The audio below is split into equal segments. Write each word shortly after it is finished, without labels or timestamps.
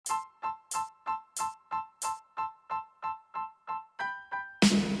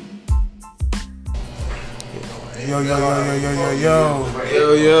Yo,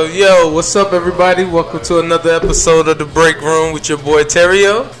 what's up, everybody? Welcome to another episode of The Break Room with your boy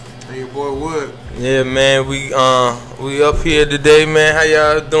Terrio. And your boy Wood. Yeah, man, we up here today, man. How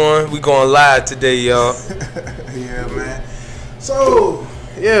y'all doing? We going live today, y'all. Yeah, man. So,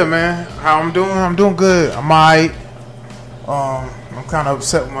 yeah, man. How I'm doing? I'm doing good. I'm alright. I'm kind of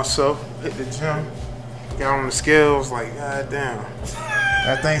upset with myself. Hit the gym. Got on the scales, like, god damn.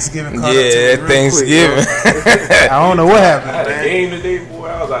 That Thanksgiving caught up to me real Thanksgiving. Quick, I don't know what happened, I had man. a game today, boy.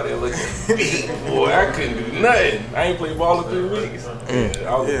 I was out there looking beat, boy. I couldn't do nothing. I ain't played ball in 3 weeks. I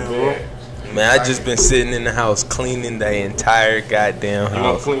was bad. Man, I just been sitting in the house cleaning the entire goddamn You want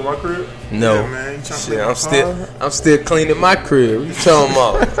house. to clean my crib? No, Yeah, man. You trying to shit, play my I'm still cleaning my crib. What you talking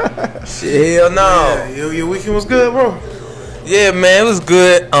about? Shit, hell no. Yeah, your weekend was good, bro. Yeah, man, it was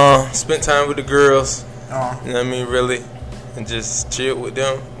good. Spent time with the girls. You know what I mean, really, and just chill with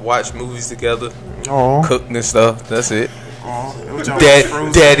them, watch movies together, cook and stuff. That's it.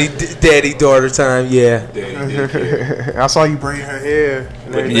 Daddy, daughter time. Yeah. I saw you braid her hair.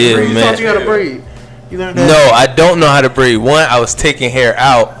 Yeah, You man. thought you had a braid. You learned that? No, I don't know how to braid. One, I was taking hair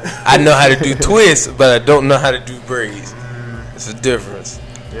out. I know how to do twists, but I don't know how to do braids. It's a difference.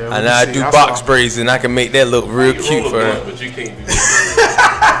 Yeah, And I do box braids, and I can make that look real cute for her. But you can't do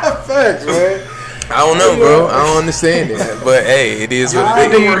that. Facts, man. I don't know, bro. I don't understand it, but hey, it is what I it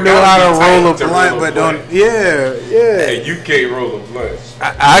think is. you know how to roll a to blunt, roll a but blunt. don't. Yeah. Hey, you can't roll a blunt.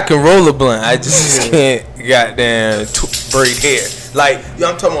 I can roll a blunt. I just can't goddamn braid hair. Like,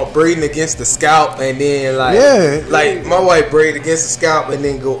 I'm talking about braiding against the scalp and then like my wife braid against the scalp and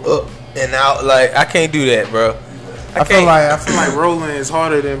then go up and out. Like, I can't do that, bro. I feel like rolling is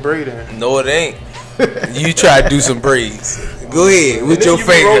harder than braiding. No, it ain't. You try to do some braids. Go ahead with then your you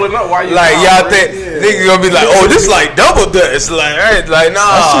be finger. rolling up while you Like down, y'all right? think Yeah. niggas gonna be like, oh, this like double dutch. Like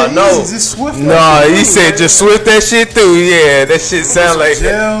nah, no. Just swift. No, he said just swift that shit through. Yeah, that shit sound like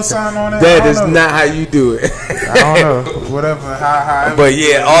gel sign on it. that is not how you do it. I don't know. Whatever. How. But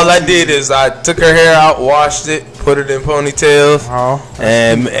yeah, all I did is I took her hair out, washed it, put it in ponytails,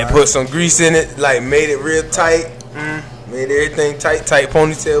 and put some grease in it. Like made it real tight. Made everything tight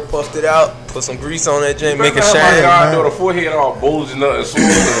ponytail, puffed it out, put some grease on that joint, make it My shine. God, though, the forehead all bulging up and swollen.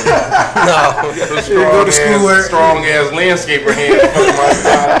 No, go to school, strong ass landscaper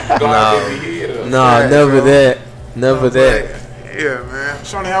hand. never that. Yeah, man.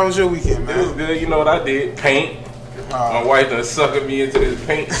 Shawnee, how was your weekend, It was man? good. You know what I did? Paint. My wife done suckered me into this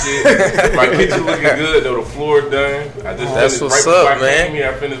paint shit. My kitchen looking good though. The floor done. I just That's finished, what's right before up, I man. came here,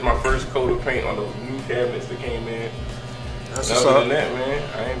 I finished my first coat of paint on the new cabinets that came in. That's And what's other up. than that, man,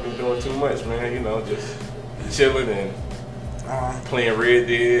 I ain't been doing too much, man. You know, just chilling and playing Red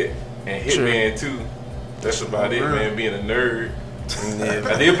Dead and Hitman 2. That's about it, man. Being a nerd.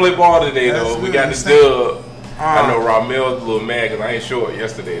 I did play ball today though. We got this dub. I know Ramel's a little mad because I ain't show it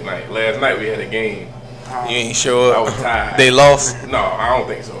yesterday night. Last night we had a game. You ain't sure I was tired. they lost. No, I don't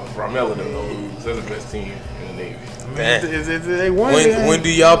think so. Ramel didn't lose. They're the best team in the Navy. Man. If they won, When do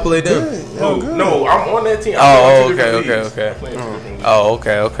y'all play them? No, I'm on that team. Oh, I'm playing two different okay. leagues. Playing two different leagues. Oh,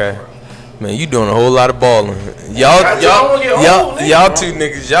 okay. Man, you doing a whole lot of balling. Y'all two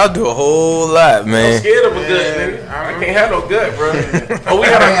niggas, y'all do a whole lot, I'm man. scared of a gut, nigga. I can't have no gut, bro. Oh, we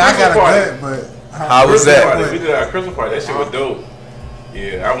had I our got Christmas a party. gut, but How was Christmas that? party. We did our Christmas party. That shit was dope.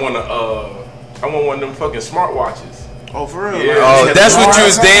 Yeah, I want one of them fucking smartwatches. oh, for real? Yeah. Oh, that's what you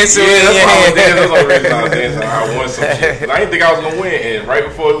was dancing with in your that's hand. the only reason I was dancing. I won some shit. And I didn't think I was gonna win, and right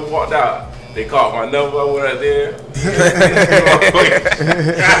before we walked out, they called my number. I went out there.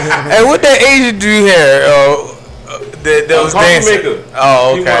 Hey, what that Asian dude here? That was coffee dancing. maker.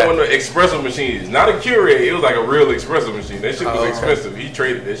 Oh, He okay. wanted one of the espresso machines, not a Keurig. It was like a real espresso machine. That shit was expensive. He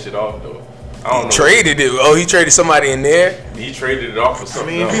traded that shit off though. I don't know. Traded it. Oh, he traded somebody in there. He traded it off for I something.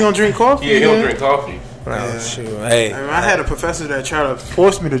 mean, if else. you don't drink coffee, Yeah, he don't drink coffee. Oh, shoot. Hey. I mean, I had a professor that tried to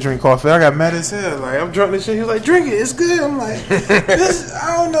force me to drink coffee. I got mad as hell. Like, I'm drunk this shit. He was like, drink it. It's good. I'm like,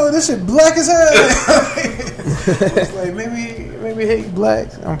 I don't know. This shit black as hell. It's like, maybe hate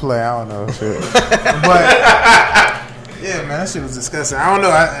blacks. I'm playing. I don't know. Shit. But, yeah, man, that shit was disgusting. I don't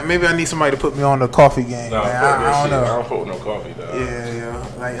know. Maybe I need somebody to put me on the coffee game, No, man. fuck I that don't shit. know. I don't fuck with no coffee, dog.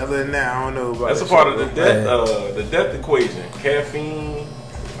 Yeah. Like, other than that, I don't know about That's a that part shit, of bro. the death equation. Caffeine.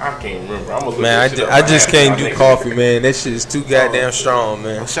 I can't remember. I'm gonna look Man, that shit up. I just can't do think- coffee, man. That shit is too goddamn strong,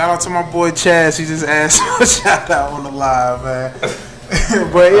 man. Shout out to my boy Chaz. He just asked for a shout out on the live, man.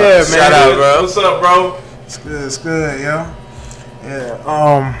 But yeah, man. Shout out, bro. What's up, bro? It's good, yo.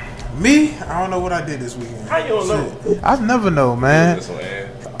 Yeah. Me, I don't know what I did this weekend. How you don't know? I never know, man. This one, man.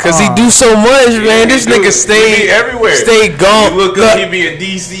 Cause he do so much, man. This nigga stay everywhere. Stay gone. Look up, he be in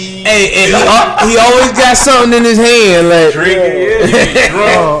DC. Hey, and he always got something in his hand, like drinking. Yeah, he be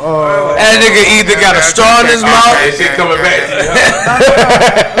drunk. That nigga either got a straw in his mouth. That shit coming back to you.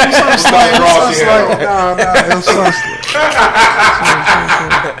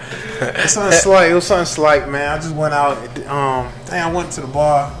 It was something slight, man. I just went out. I went to the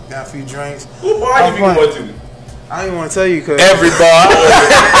bar, got a few drinks. What bar you be going to? I didn't want to tell you because every bar.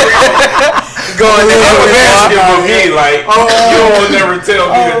 Going to every bar. Me, like you don't never tell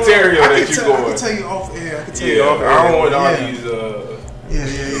me the terrier that you going. I can tell you off air. I don't want all these.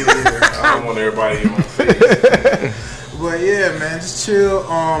 I don't want everybody in my face. But yeah, man, just chill.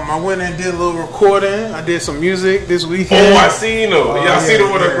 I went and did a little recording. I did some music this weekend. Oh, I seen him. Y'all seen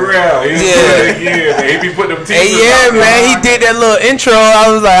him with a ground. Yeah, man. He be putting them teeth. Hey, yeah, man. He did that little intro.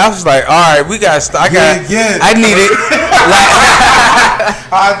 I was like, all right, we got. I need it.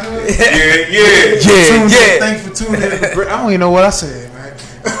 I do it. Yeah. Thanks for tuning in. I don't even know what I said, man.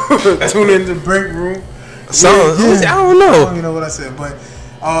 Tune in to the break room. I don't know. I don't even know what I said, but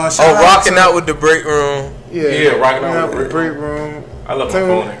rocking out with the break room. Yeah, rocking out with the break room. I love my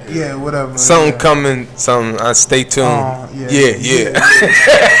phone. Yeah, whatever. Something coming. Stay tuned. Yeah.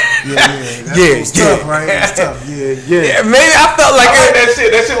 It's tough, right? It's tough. Yeah. Maybe I felt like that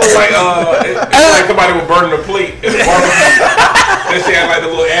shit. That shit was like like somebody was burning a plate in the barbecue. That shit had like the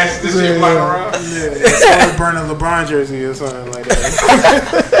little ashes and shit flying around. Somebody burning a LeBron jersey or something like that.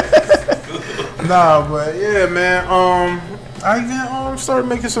 Nah, but yeah, man. I even started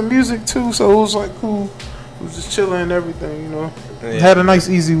making some music too, so it was like cool. It was just chilling and everything, you know. Yeah. Had a nice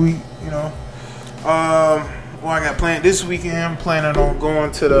easy week, you know. I got planned this weekend. I'm planning on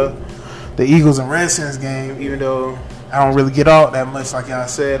going to the Eagles and Redskins game, even though I don't really get out that much like y'all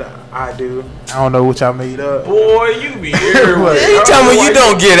said I do. I don't know what y'all made up. Boy, you be everywhere. You tell me you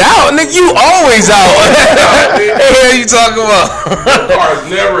don't get out, nigga. You always out. What the hell you talking about? The car's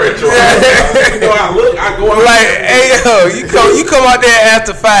never at your house. You know, I go out. Like, hey, yo, you come out there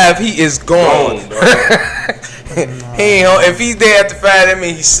after 5, he is gone. He ain't home. If he's there after 5, that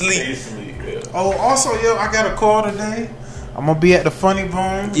means he sleep. Oh, also, yo, I got a call today. I'm gonna be at the Funny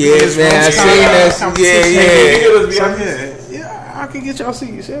Bone. Yeah, man, I seen that. Yeah, I can get y'all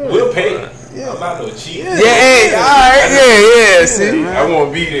seats. Yeah. We'll pay. Yeah, I'm not no cheat. All right. See, I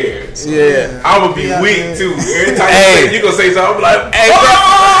won't be there. Yeah, I would be weak too. Every time you gonna say something, I'm like, hey,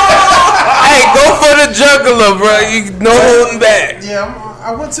 go for the juggler, bro. You no holding back. Yeah,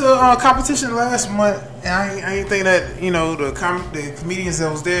 I went to a competition last month, and I ain't think that, you know, the comedians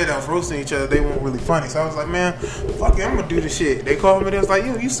that was there that was roasting each other, they weren't really funny. So I was like, man, fuck it, I'm gonna do this shit. They called me, they was like,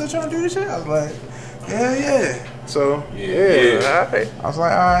 yo, you still trying to do this shit? I was like, yeah. So yeah. All right. I was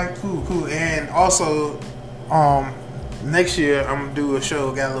like, all right, cool. And also, next year I'm gonna do a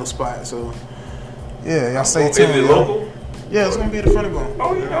show, got a little spot. So yeah, y'all stay tuned. Is it local? Yeah, it's gonna be at the Funny Bone.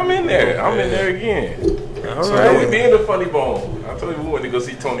 Oh yeah, I'm in there. I'm in there again. So we be in the Funny Bone. I told you we went to go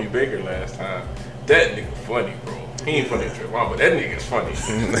see Tony Baker last time. That nigga funny, bro. He ain't funny to Trevon, but that nigga's funny.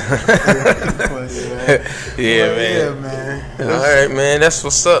 Yeah, man. All right, man. That's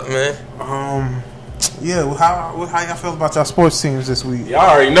what's up, man. Yeah, how y'all feel about y'all sports teams this week? Y'all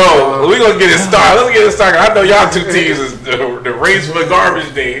already know. We're going to get it started. Let's get it started. I know y'all two teams is the race for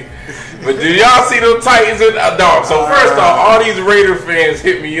garbage day. But did y'all see them Titans and dog? So first off, all these Raider fans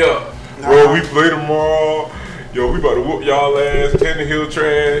hit me up. Bro, we play tomorrow. Yo, we about to whoop y'all ass. Tannehill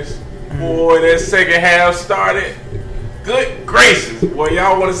trash. Boy, that second half started. Good gracious. Boy,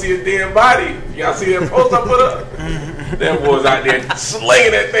 y'all want to see a damn body? Y'all see that post I put up? Them boys out there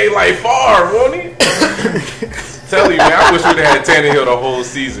slinging that thing like Favre, won't he? Tell you, man, I wish we'd have had Tannehill the whole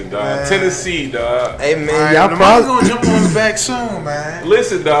season, dog. Man. Tennessee, dog. Hey, man, right, y'all probably gonna jump on his back soon, man.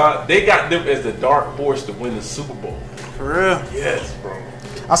 Listen, dog, they got them as the dark horse to win the Super Bowl. For real? Yes, bro.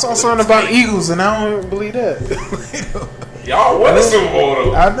 I saw something about Eagles, and I don't believe that. Y'all won the Super Bowl,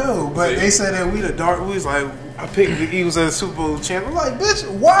 though. I know, but they said that we the dark. We was like, I picked the Eagles as a Super Bowl champ. I'm like, bitch,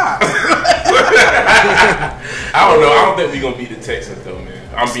 why? I don't know. I don't think we gonna beat the Texans, though, man.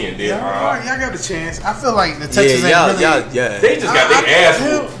 I'm being dead. Y'all got a chance. I feel like the Texans ain't really. They just got their ass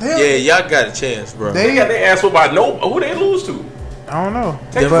whooped. Y'all got a chance, bro. They got their ass whooped by who they lose to? I don't know.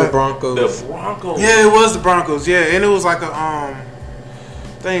 Denver Broncos. The Broncos. Yeah, it was the Broncos. Yeah, and it was like a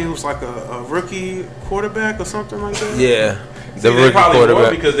thing. It was like a rookie quarterback or something like that. Yeah. They probably won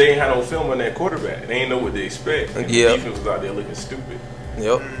because they ain't had no film on that quarterback. They ain't know what to expect. And the defense was out there looking stupid.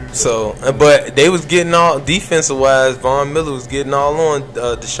 Yep. So, but they was getting all defensive wise. Von Miller was getting all on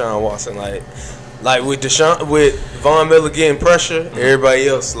Deshaun Watson, like with Von Miller getting pressure. Everybody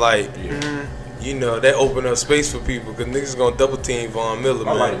else you know, that open up space for people because niggas gonna double team Von Miller,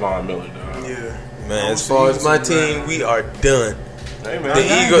 man. I like Von Miller, dog. Yeah. Man, as far as my team, we are done. Hey, man. The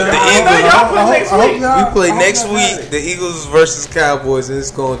Eagles. We play next week. The Eagles versus Cowboys, and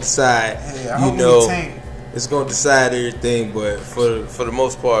it's gonna decide. You know, it's gonna decide everything. But for the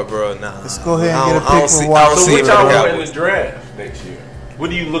most part, bro, nah. Let's go ahead and get a pick for wide receiver. So what y'all want in the draft next year?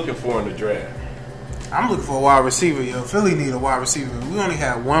 What are you looking for in the draft? I'm looking for a wide receiver, yo. Philly need a wide receiver. We only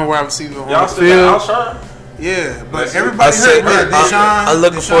have one wide receiver on y'all the field. Alshon? Yeah, but everybody hurt. I'm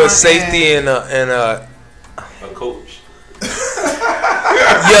looking for a safety and a coach.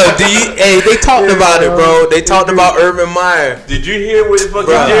 Yo, they talked about it, bro. They talked about Urban Meyer. Did you hear what fucking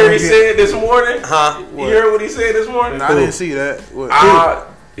Jerry said this morning? Huh? You heard what he said this morning? No, I didn't see that.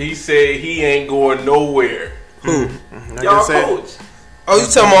 He said he ain't going nowhere. Who? Y'all coach. Oh, you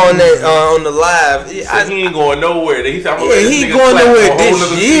talking about on the live? He ain't going nowhere. He ain't going nowhere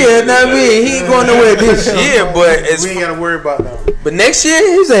this year. Know what I mean? He ain't going nowhere this year, but we ain't got to worry about that. But next year,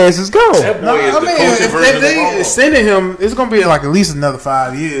 his ass is gone. That boy is the coaching version if they extended him, it's gonna be like at least another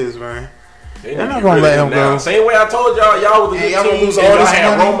 5 years, man. They're not gonna let him go. Same way I told y'all was a good team. Lose all this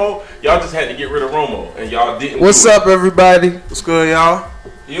had money. Romo. Y'all just had to get rid of Romo, and y'all didn't. What's up, everybody? What's good, y'all?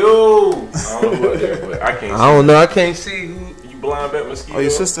 Yo, I don't know what that, but I can't. I don't know. I can't see who. Blind bet mosquito. Oh, your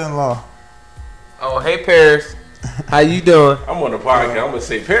sister-in-law. Oh, hey Paris, how you doing? I'm on the podcast. I'm gonna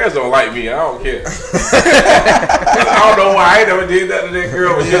say Paris don't like me. I don't care. I don't know why I never did that to that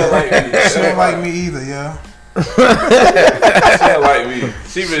girl, but she don't like me. She don't like me either, yeah. She don't like me. You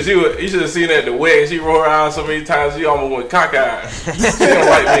should have seen that at the wedding. She rolled around so many times she almost went cockeyed. She don't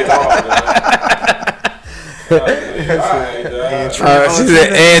like me at all. She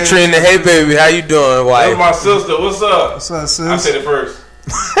said, "Antry in the hey baby, how you doing, wife?" That's my sister. What's up? What's up, sis? I said it first.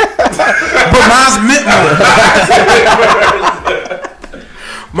 But mine's meant more.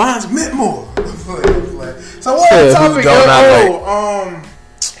 Mine's meant more. So what topic?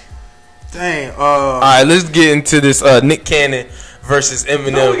 Dang. All right, let's get into this. Nick Cannon versus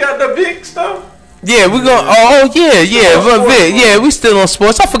Eminem. No, we got the big stuff. Yeah, we going. Oh yeah, Vic. Yeah, we still on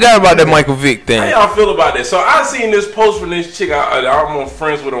sports. I forgot about that Michael Vick thing. How y'all feel about that? So I seen this post from this chick I'm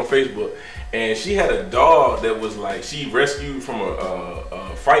friends with on Facebook, and she had a dog that was like she rescued from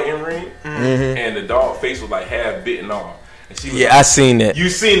a fighting ring, and the dog face was like half bitten off. And she was like, I seen that. You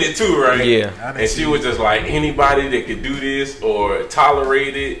seen it too, right? Yeah. And she was just like anybody that could do this or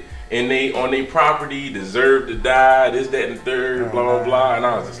tolerate it and they on their property deserve to die. This, that, and the third, blah blah blah. And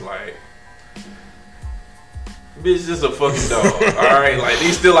I was just like. Bitch, just a fucking dog. Alright? Like, they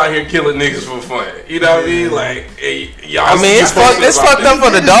still out here killing niggas for fun. You know what I mean? Like, hey, y'all. I mean, it's fucked up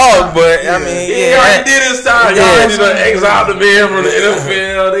for the dog, but I mean, he already did his time. Y'all already done exiled the man from the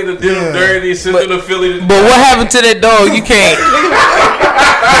NFL. They done did him dirty, sent him to Philly. But what happened to that dog? You can't. I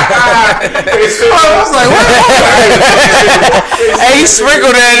was like, what? Hey, he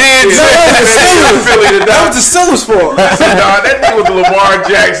sprinkled that in. That was the Steelers' fault. I said, dog, that nigga was Lamar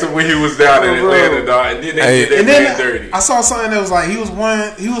Jackson when he was down in Atlanta, dog. And then they did that man dirty. I saw something that was like he was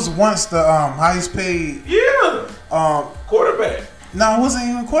once the highest paid quarterback. No, it wasn't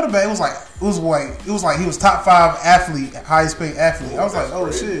even quarterback. It was like he was top 5 athlete, highest paid athlete. I was like, oh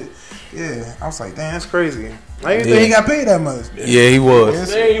shit. Yeah, I was like, damn, that's crazy. I didn't think he got paid that much. Yeah, he was.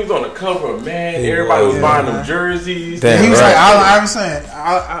 Man, he was on the cover of Man. Everybody was buying them jerseys. Damn, he was like, I was saying,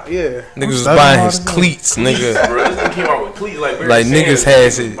 yeah. Niggas was buying his cleats, nigga. Bro, this nigga came out with cleats like niggas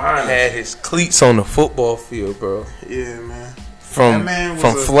had his cleats on the football field, bro. Yeah, man. From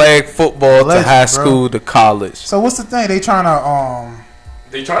flag football to high school to college. So what's the thing? They trying to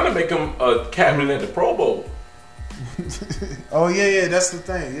make him a captain at the Pro Bowl. Oh yeah, that's the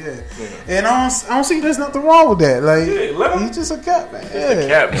thing, yeah. And I don't see there's nothing wrong with that. Like he's just a captain. A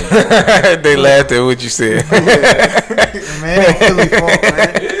captain. They laughed at what you said. Man, it ain't Philly fault,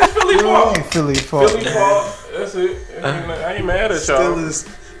 man. It's Philly fault. It ain't Philly fault. Philly fault. That's it. I ain't mad at y'all.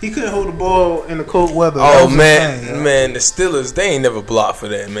 He couldn't hold the ball in the cold weather. Oh man, the Steelers they ain't never blocked for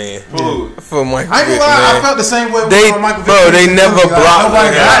that, man. For Michael Vick, I felt the same way. Michael Vick, they never blocked for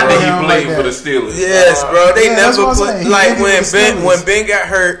that. He played for the Steelers. Yes, bro. They never played. Like when Ben got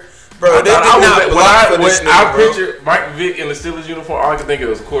hurt, bro. They did not block for this nigga, I pictured Mike Vick in the Steelers uniform. All I could think of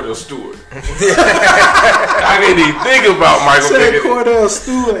was Cordell Stewart. I didn't even think about Michael Vick. Cordell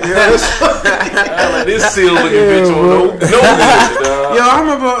Stewart. This seal looking bitch on no good. Yo, I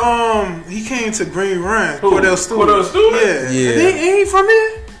remember he came to Green Run. Cordell Stewart. Yeah. Ain't he from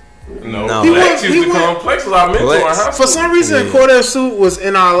here? No. He used to come Plex a lot mentor. For some reason, Cordell Stewart was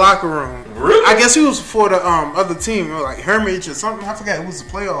in our locker room. Really? I guess he was for the other team, like Hermitage or something. I forgot. It was the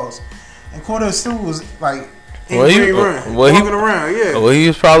playoffs. And Cordell Stewart was like Green Run, walking around. Yeah. Well, he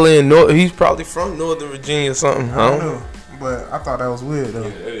was probably he's probably from Northern Virginia or something. I don't know, but I thought that was weird though. Yeah,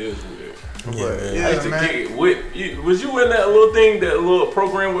 that is weird. Yeah, I used to kick it with. Was you in that little thing, that little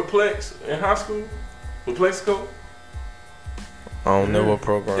program with Plex in high school, with Plexico? I don't know what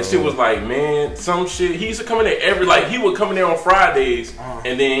program. That shit was like, man, some shit. He used to come in there he would come in there on Fridays,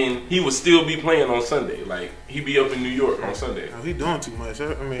 and then he would still be playing on Sunday. Like, he'd be up in New York on Sunday. Oh, he doing too much.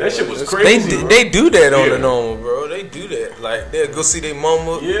 I mean, that shit was crazy. They do that on the normal, bro. They do that. Like, they'll go see their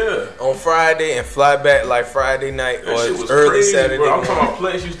mama on Friday and fly back like Friday night that or shit was early crazy, Saturday. Bro. I'm talking about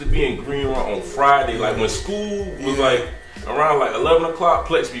Plex used to be in Green Run on Friday. Like, when school was like around like 11 o'clock,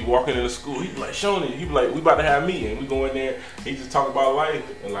 Plex be walking into school. He'd be like, Shoney, he'd be like, we about to have a meeting. We go in there, he just talk about life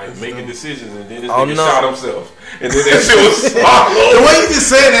and like making decisions, and then this nigga shot himself. And then that shit was the way you just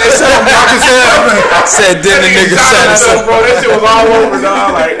said that, it sounded dark as hell. Said then the nigga shot himself, bro. That shit was all over,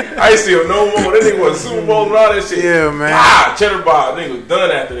 dog. Like, I ain't see him no more. That nigga was Super Bowl and all that shit. Yeah, man. Cheddar bar. That nigga was done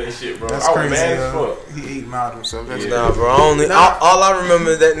after that shit, bro. That's I was crazy, mad as fuck. He ate out himself. That's nah, bro. All I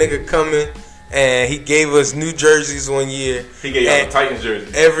remember is that nigga coming. And he gave us new jerseys one year. He gave us a Titans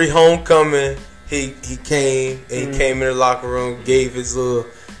jersey. Every homecoming, he came and he came in the locker room, gave his little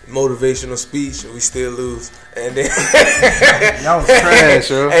motivational speech, and we still lose. And then y'all was trash,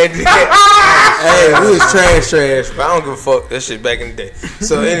 yo. And then, we was trash, but I don't give a fuck. That shit back in the day.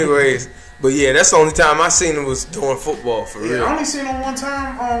 So, anyways, but yeah, that's the only time I seen him was doing football for real. I only seen him one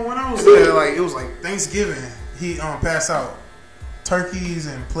time when I was there. Like, it was like Thanksgiving. He passed out turkeys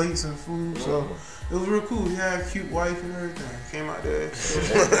and plates and food, so it was real cool. He had a cute wife and everything. Came out there.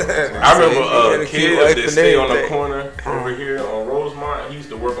 I remember a kid that stayed on the corner over here on Rosemont. He used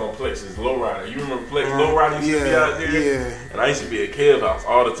to work on Plex's Lowrider. You remember Plex Lowrider used to be out there? Yeah. And I used to be at Kev's house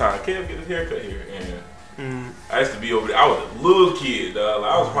all the time. Kev get his haircut here, and I used to be over there. I was a little kid, dog.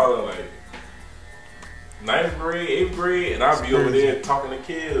 Like, I was probably like 9th grade, 8th grade, and I'd be over there talking to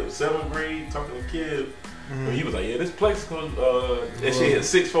Kev. 7th grade, talking to Kev. And he was like, yeah, this Plexico, that shit had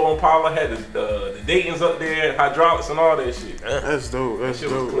 6.4 Impala, had the Dayton's up there, hydraulics and all that shit. That's dope. That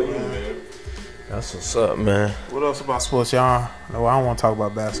shit was clean, man. That's what's up, man. What else about sports, y'all? No, I don't want to talk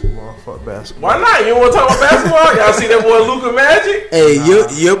about basketball. Fuck basketball. Why not? You don't want to talk about basketball? Y'all see that boy Luka Magic? Hey,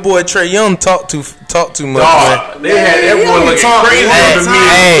 your boy Trae Young talk too much, man. They had that boy looking crazy on the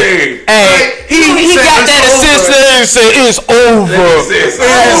music. Hey, he got that assistant and said it's over. It's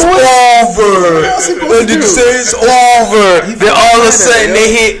over. When did you say it's over? Then all of a sudden they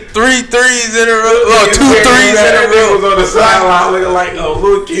hit 3 threes in a row, or 2 threes in a row. Was on the sideline looking like a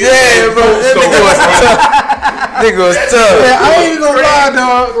little kid. Yeah, bro. Nigga was tough. Yeah, I ain't even gonna lie,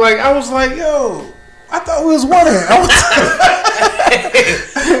 dog. Like, I was like, yo, I thought we was winning. I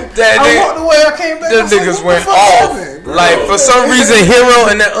walked away. I came back. Them niggas went off. Like, for some reason, Hero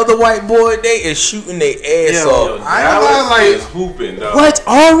and that other white boy, they is shooting their ass off. I ain't like hooping, dog. What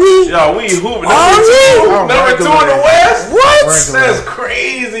are we? Yo, we hooping. Are we? Number 2 in the West. What? That's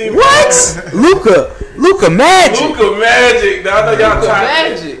crazy. Bro. What? Luka Magic. Luka Magic. Now I know y'all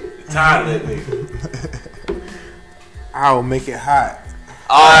tired of that nigga. I will make it hot.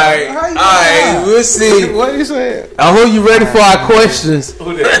 Alright, we'll see. What you saying? I hope you ready for our questions.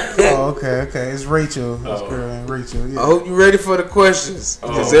 Who that? Oh, okay. It's Rachel. This girl named Rachel. Yeah. I hope you ready for the questions.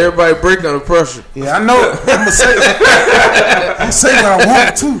 Because everybody break under pressure. Yeah, I know. I'm gonna say what I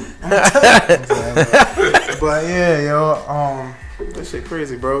want to. But yeah, yo, that shit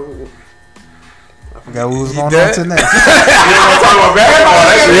crazy, bro. I forgot what was going on tonight. You want to talk about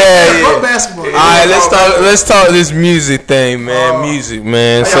basketball? Yeah. Basketball. All right, let's talk this music thing, man. Music,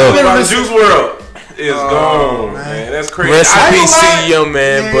 man. So Juice WRLD is gone, man. That's crazy. Rest in peace, young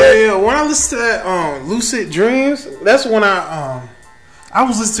man. Yeah. When I listen to that Lucid Dreams, that's when I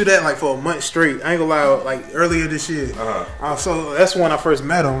was listening to that like for a month straight. I ain't gonna lie, like earlier this year. So that's when I first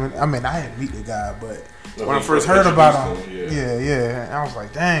met him. I mean, I didn't meet the guy, but when I first heard about him, yeah, I was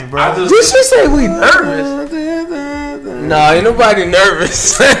like, dang, bro. Did she say we nervous? Nah, ain't nobody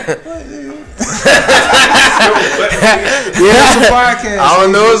nervous. It's a podcast. I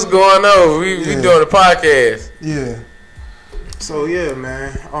don't know what's going on. We doing a podcast. Yeah. So yeah,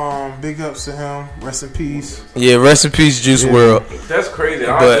 man. Big ups to him. Rest in peace. Yeah, rest in peace, Juice WRLD. That's crazy.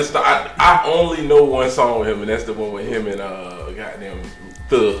 I only know one song with him, and that's the one with him and goddamn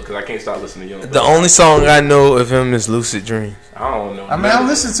Thug, because I can't stop listening to Young Thug. The only song I know of him is Lucid Dreams. I don't know. I mean, I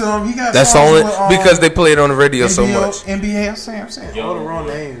listen to him. He got that's only with, because they play it on the radio so much. NBA, I'm saying all the wrong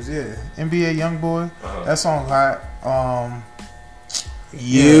names. Yeah, NBA YoungBoy. That song hot.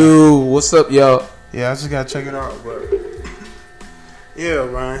 What's up, y'all? Yeah, I just gotta check it out. But yeah,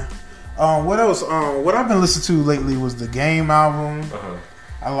 Ryan. What else? What I've been listening to lately was the Game album.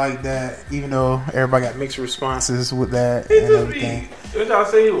 I like that, even though everybody got mixed responses with that It and just everything. What y'all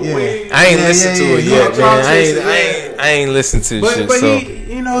say? Yeah. I ain't listened to it yet, man. Yeah. I ain't listened to But shit. but So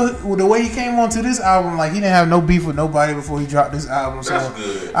he, you know, the way he came onto this album, like he didn't have no beef with nobody before he dropped this album. So That's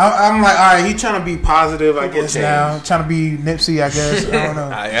good. I'm like, all right, he trying to be positive, I People guess change. now, trying to be Nipsey, I guess. I don't know.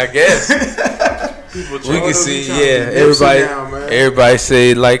 I guess People we can change. see. trying to Yeah, be Nipsey now, man. everybody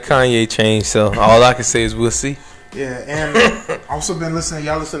say like Kanye changed. So all I can say is we'll see. Yeah, and also been listening.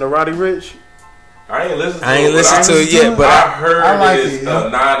 Y'all listen to Roddy Ricch? I ain't listened to I ain't it. listened to it yet, but I heard I like it's it, a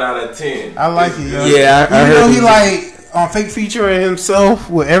 9 out of 10. I like it. Yo. Yeah, I Even though heard he it. like on fake featuring himself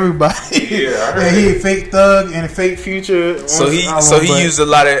with everybody. Yeah, I heard and he it. a fake thug and a fake future. So on he his album, so he but- used a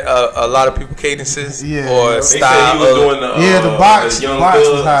lot of people cadences Yeah. or They They style. said he was of- doing the box- the Young box was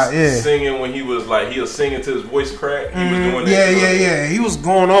Thug hot, yeah. singing when he was like he was singing to his voice crack. He was doing that. Yeah. He was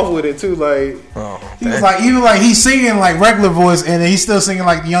going off with it too. Like Oh, he was like, even like he's singing like regular voice, and then he's still singing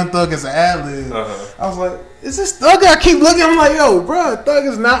like the Young Thug as an ad lib. Uh-huh. I was like, is this Thug? I keep looking. I'm like, yo, bro, Thug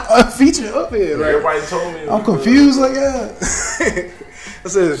is not a feature up here. Like, Everybody told me. it I'm was confused. Like, yeah. I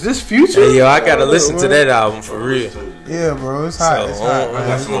said, is this Future? Hey, yo, I gotta listen to man. that album for real. Yeah, bro, it's hot. So, It's hot, I man.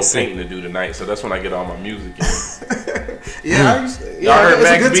 got some more painting to do tonight, so that's when I get all my music in. Yeah, Y'all heard it's a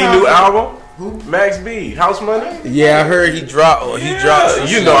Max good B time new for- album? Who? Max B, House Money. Yeah, I heard he dropped. He dropped. some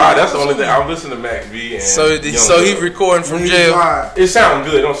You shit. know, that's the only thing I'm listening to Max B. And So Young he Thug. recording from When he jail. drive. It sounds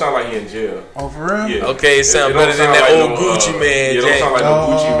good. It don't sound like he in jail. Oh, for real? Yeah. Okay, it sound don't better than sound that like old no, Gucci man, Yeah, it don't Jay. sound like no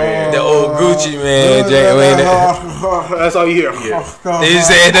Gucci man. The old Gucci man, Jay. Ain't it? That's all you hear. Yeah. They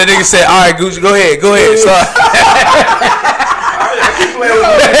said that nigga said, "All right, Gucci, go ahead." So I keep playing with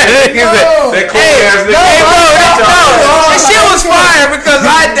that cool ass nigga. Hey, bro, that shit was fire because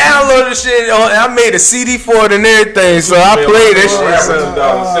I downloaded shit I made a CD for it and everything, so I played that shit. So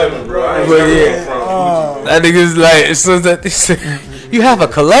 2007, bro. I ain't But never yeah. been from Gucci. that nigga's like, as soon as that they said, "You have a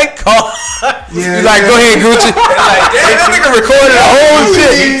collect card," Yeah, he's like, "Go ahead, Gucci." Like, damn, that nigga recorded the whole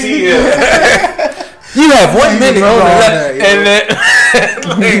shit. Yeah. You have 1 minute know on all the that, and then,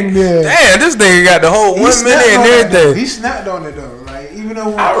 like, Yeah. damn, this nigga got the whole 1 minute and everything. He snapped on it though. Like even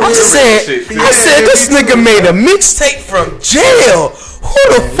though I I remember said, that shit. I said, this nigga made a mixtape from jail. Who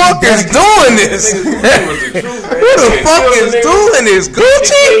the fuck is doing this? Who the fuck is doing this?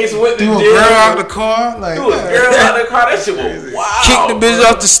 Gucci? threw a girl out the car, like Threw a girl out the car. That shit was wild. Kicked the bitch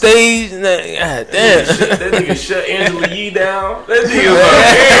off the stage. And that, God damn. That nigga shut Angela Yee down. That nigga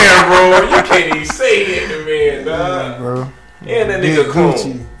like, damn, bro. You can't even say it to man, dog. bro. And that Big nigga Gucci.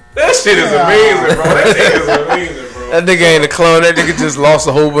 clone. That shit is amazing, bro. That nigga is amazing, bro. That nigga ain't a clone. That nigga just lost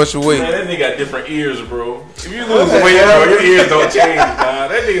a whole bunch of weight. Man, that nigga got different ears, bro. If you lose weight, bro, your ears don't change, dog.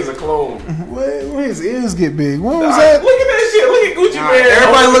 That nigga's a clone. When his ears get big? When was Dog, that? look at that shit. Look at Gucci man.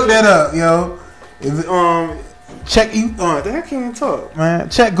 Everybody look that up, yo. Check you. I can't even talk, man.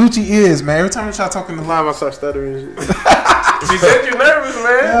 Check Gucci ears, man. Every time I try talking to live, I start stuttering. And shit. She said you nervous,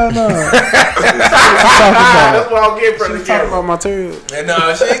 man. Hell no. That's what I'll get from the She talking camera. about my tail. And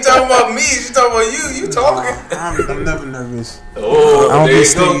no, she ain't talking about me. She talking about you. You talking. I'm never nervous. Oh, I don't there be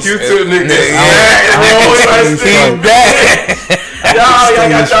you go. staged. Q-tip nigga. I don't be Yeah, y'all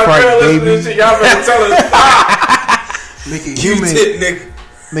got y'all Sprite, girl listening to baby. this shit. Y'all better tell us. Make it You humid. tip, nigga.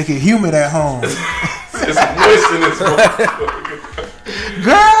 Make it humid at home. It's moist in this motherfucker.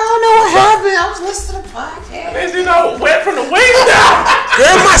 Girl, I don't know what happened. I was listening to the podcast. Man, you know, wet from the waist down.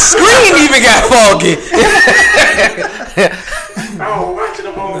 Girl, my screen even got foggy. Oh, watching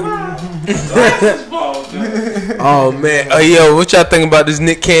them online. Glasses balls, man. Oh man. Oh yo, what y'all think about this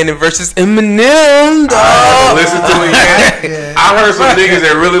Nick Cannon versus Eminem? I Dog? listen to it. Yeah. I heard some niggas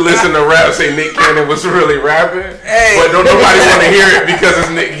that really listen to rap say Nick Cannon was really rapping, Hey. but don't nobody want to hear it because it's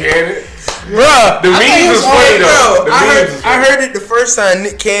Nick Cannon. Bruh, The memes was funny though. The I memes was heard it the first time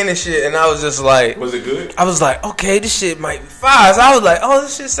Nick Cannon shit, and I was just like, Was it good? I was like, okay, this shit might be fire. So I was like, oh,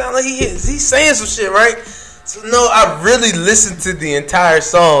 this shit sound like he's saying some shit, right? So no, I really listened to the entire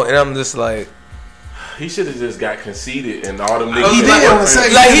song, and I'm just like, He should have just got conceited and all them niggas. He that did work on the for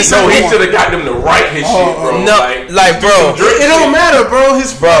him. second. Like, he No, he on. should have got them to write his shit, bro. no, like bro, It don't matter, bro.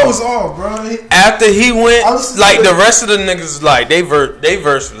 His flow Bro. was off, bro. after he went, I listened to like it. the rest of the niggas, like they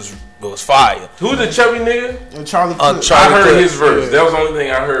verse was fire. Who's the chubby nigga? Charlie On Clip. Charlie I heard Clip. his verse. That was the only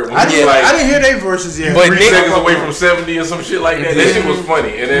thing I heard. When I he didn't, was like I didn't hear their verses yet. But 3 Nick- seconds away from 70 or some shit like that. That shit was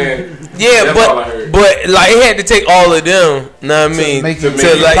funny. And then Yeah, that's all I heard. but like it had to take all of them. Know what I mean? make To it- make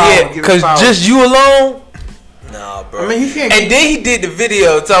it like power, yeah, give it because power. just you alone. Nah, bro. I mean, he can't. And then he did the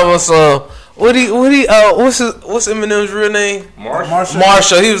video talking about some What's Eminem's real name?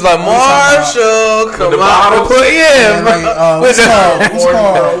 Marshall. He was like, Marshall, come on. What's that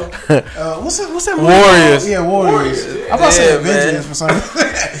movie? Warriors. Yeah, Warriors. I'm about to say Avengers for some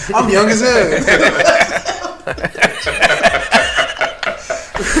reason. I'm young as hell.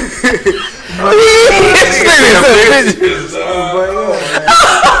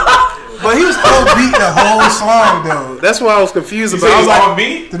 But he was offbeat the whole song though. That's why I was confused about. I was like,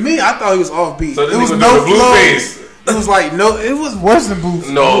 offbeat? To me, I thought he was offbeat. So it was no flow. It was like no. It was worse than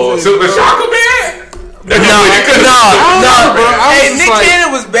Blueface. No, so the Shocker Man. No. Hey, Nick Cannon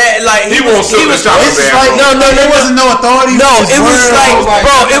was bad. Like he was Shocker Man. Like, no, there wasn't no authority. No, it was like,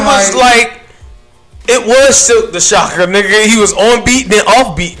 bro, it was like. It was Silk the Shocker, nigga. He was on beat, then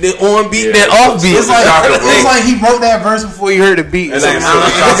off beat, then on beat, then off beat. It's like he wrote that verse before he heard the beat. He wrote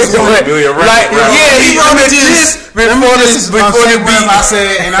it just before the beat. I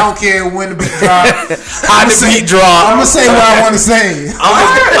said, and I don't care when the beat drop. How the beat drop. I'm gonna say what I want to say.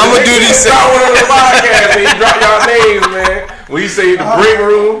 I'm gonna do these. Y'all went on the podcast and he dropped y'all names, man. When you say the break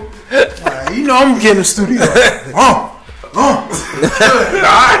room, you know I'm getting the studio. All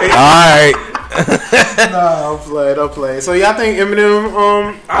right. Nah, I'll play. So y'all think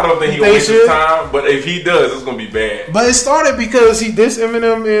Eminem? I don't think he wastes his time, but if he does, it's gonna be bad. But it started because he dissed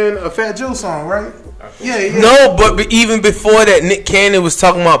Eminem in a Fat Joe song, right? Yeah. No, but even before that, Nick Cannon was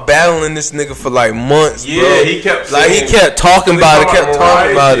talking about battling this nigga for like months. Yeah, bro. he kept he kept talking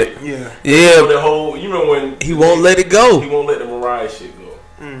about it. Yeah. So the whole, you remember when he won't let it go. He won't let the Mariah shit go.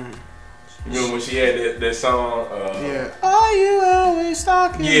 You remember when she had that song? Are you always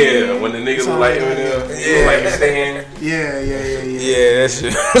talking? Yeah, when the niggas was like Eminem, like Stan. Yeah. That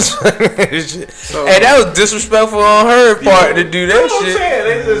shit. Hey, that was disrespectful on her part to do that shit.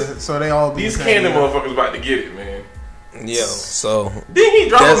 They just, so they all these Cannon motherfuckers about to get it, man. Yeah. So didn't he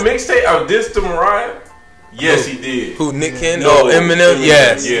drop a mixtape of diss to Mariah? Yes, he did. Who, Nick Cannon? No, Eminem.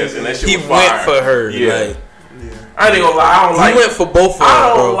 Yes, and that shit he was fire. went for her. Yeah. I ain't gonna lie. He went for both of them.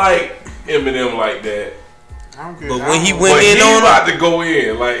 I don't like Eminem like that. But when he went in on about to go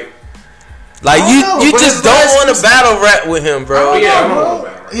in, like you just don't want to battle rap with him, bro.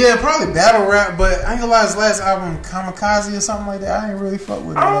 Yeah, probably battle rap, but I ain't gonna lie, his last album, Kamikaze or something like that, I ain't really fuck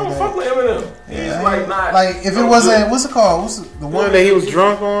with it. I don't fuck with Eminem. He's like not like if it wasn't what's it called? What's the one that he was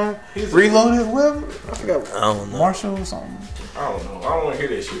drunk on? Reloaded, whatever. I forgot. I don't know. Marshall or something. I don't know. I don't want to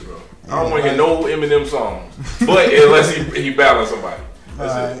hear that shit, bro. I don't want to hear no Eminem song, but unless he battling somebody.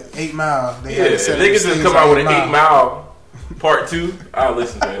 8 Mile. If they could just come out with an 8 Mile part 2, I'll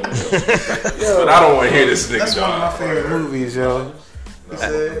listen to him. But I don't want to hear this nigga. That's one of my favorite movies, yo. He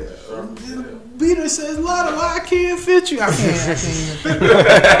said, Beater says, Lotto, I can't fit you. I can't even fit you.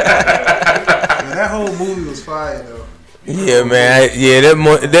 That whole movie was fire, though. Yeah, man.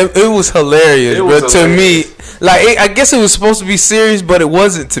 It was hilarious. But to me, like, I guess it was supposed to be serious, but it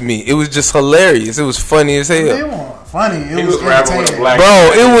wasn't to me. It was just hilarious. It was funny as hell. It wasn't funny. It was rapping with a black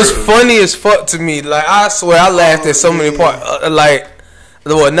bro, it was funny as fuck to me. Like, I swear, I laughed at so many parts.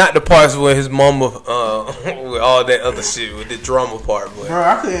 Well, not the parts with his mama, with all that other shit, with the drama part. But bro,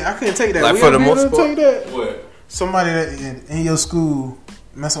 I couldn't take that. Like, for the most part. What? Somebody that in your school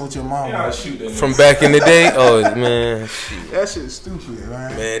messing with your mom. Yeah, I shoot that from back in the day. Oh man, that shit's stupid,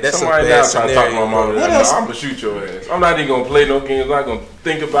 man. That's somebody a bad trying to talk to my mom. I'm gonna shoot your ass. I'm not even gonna play no games. I'm not gonna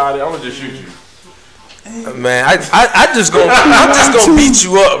think about it. I'm gonna just shoot you. Man, I'm just gonna beat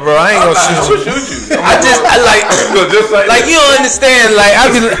you up, bro. I ain't gonna shoot you. I like you don't understand. Like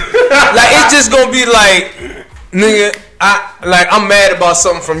it's just gonna be like, nigga. I'm mad about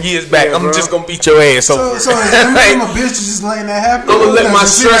something from years back. I'm just gonna beat your ass. So I'm a bitch just letting that happen. I'm gonna let my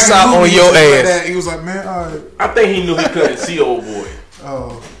stress out on your ass. Like he was like, man, all right. I think he knew he couldn't see old boy.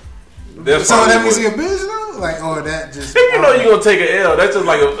 Oh. So that means he a bitch though? Like, that just... If you know you're going to take an L, that's just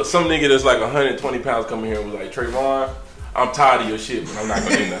like some nigga that's like 120 pounds coming here and was like, Trayvon, I'm tired of your shit, but I'm not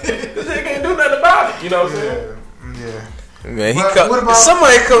going to do nothing. This nigga can't do nothing about it. You know what I'm saying? Yeah. Man,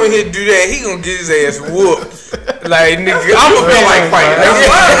 somebody come in here and do that, he gonna get his ass whooped. Like, nigga, I'm gonna feel like fighting.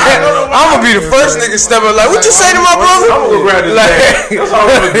 I'm gonna be the first nigga stepping like, what you say to my brother? I'm gonna go grab his bag. That's all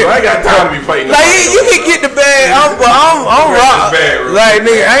I'm gonna do. I ain't got time to be fighting. Like, you can get the bag. I'm rock. Like,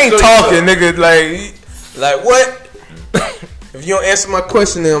 nigga, I ain't talking, nigga. Like what? If you don't answer my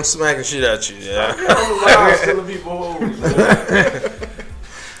question, then I'm smacking shit at you. Yeah. I'm stealing people's hoes.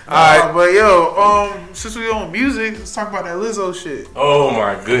 Alright, but yo, since we on music, let's talk about that Lizzo shit. Oh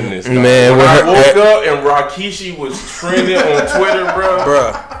my goodness, man! When I woke up and Rakishi was trending on Twitter,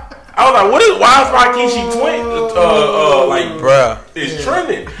 bro. I was like, why is Rakishi bruh, is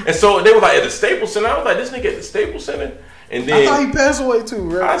trending? And so they were like at the Staples Center. I was like, this nigga at the Staples Center, And then I thought he passed away too,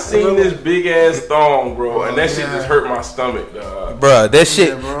 bro. I seen this big ass thong, bro, and that shit just hurt my stomach, dog. Bro, that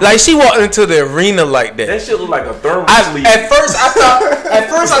shit, like she walked into the arena like that. That shit looked like a thermal sleeve. At first I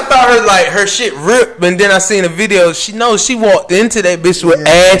thought her shit ripped, and then I seen a video. She walked into that bitch with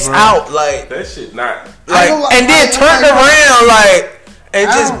ass out, like that shit not like, and then turned around like and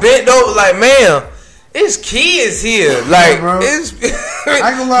just bent over like, man. It's kids here, like it's.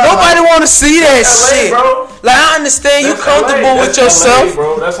 Nobody want to see that LA, shit, bro. Like I understand you comfortable with yourself, LA,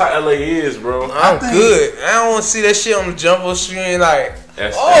 bro. That's how LA is, bro. I'm good. I don't want to see that shit on the jumbo screen, like.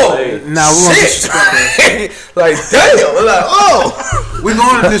 That's LA. Nah, we gonna disrespect that. Like damn, we're like we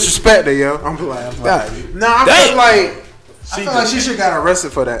going to disrespect her, yo. I'm like. Nah, I feel like she should got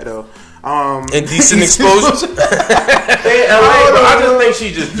arrested for that though. Indecent exposure. In LA, bro, I just think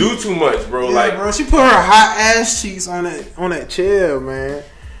she just do too much, bro. Yeah, like, bro, she put her hot ass cheeks on that chair, man.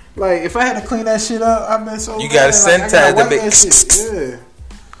 Like, if I had to clean that shit up, I've been so. You gotta sanitize the bit. Yeah.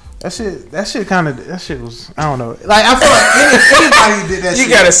 That shit kind of, that shit was, I don't know. Like, I feel like anybody did that shit.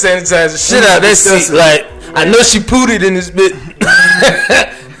 You gotta sanitize the shit out of that seat. Like, I know she pooted in this bit.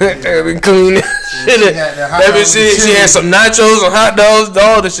 Been cleaning. That bitch, she had some nachos and hot dogs,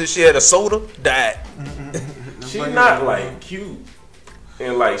 all this shit. She had a soda, died. She not like cute.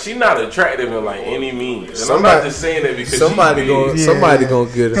 And like she not attractive in like any means. And I'm not just saying that because somebody gonna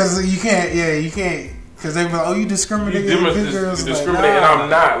get her. Because you can't. Because they be like, oh, you discriminate against big girls. Discriminate, and I'm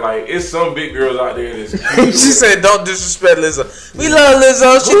not. Like, it's some big girls out there that's cute. She said, don't disrespect Lizzo. We love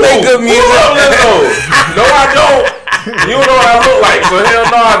Lizzo. She make good music. Love Lizzo. No, I don't. You don't know what I look like, so hell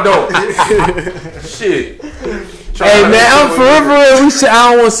no, I don't. Shit. Hey man, I'm for real.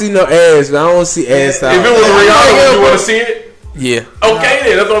 I don't want to see no ass, man. I don't want to see ass. If it was Rihanna, would you want to see it? Yeah. Okay,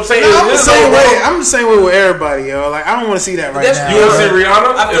 then that's what I'm saying. No, I'm the same way. I'm the same way with everybody, yo. Like I don't want to see that right now. You want to see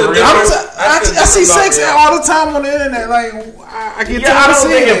Rihanna? I see sex all the time on the internet. Like I get tired of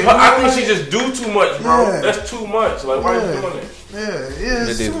seeing it. I think she just do too much, bro. That's too much. Like why are you doing it? Yeah,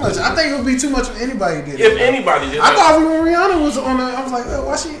 it's too much. I think it would be too much if anybody did it. If anybody did it. I thought when Rihanna was on the, I was like, oh,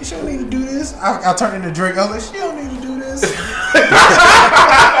 why she don't need to do this. I turned into Drake. I was like, she don't need to do this.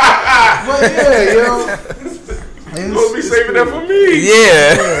 But yeah, yo. You gonna be saving that for me?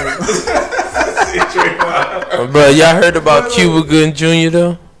 Yeah. Bro, y'all heard about Cuba Gooding Jr.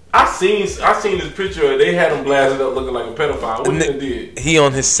 though? I seen this picture. They had him blasted up looking like a pedophile. What he did? He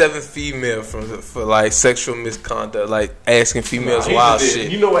on his 7th female for like sexual misconduct, like asking females wild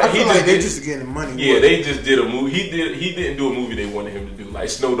shit. You know what? I feel like they just getting money. Yeah, they just did a movie. He didn't do a movie they wanted him to do, like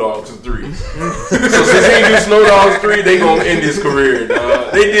Snow Dogs 3. So since he didn't do Snow Dogs 3, they gonna end his career.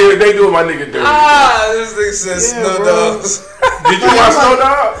 They doing my nigga dirty. This nigga said Snow Dogs. Did you watch Snow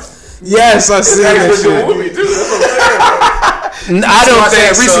Dogs? Yes, I seen that shit. Movie too. That's what I'm saying. I don't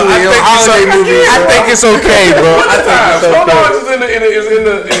think recently on holiday movies. I think it's okay, bro. I think it's okay. Snow Dogs is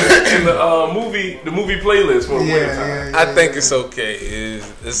in the movie playlist for wintertime. I think it's okay.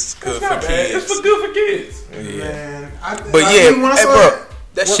 It's good for kids. It's for good for kids. Man, but hey, bro,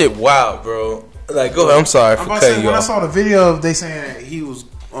 that shit wild, bro. Like, go ahead. I'm sorry for cutting you off. When I saw the video of they saying that he was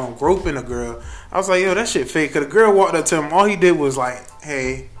groping a girl, I was like, yo, that shit fake. Cause the girl walked up to him. All he did was like,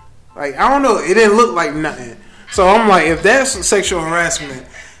 hey, like I don't know. It didn't look like nothing. So I'm like, if that's sexual harassment,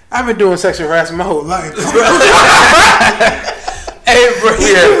 I've been doing sexual harassment my whole life. Hey, bro,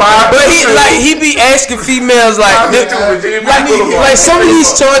 but he be asking females like some of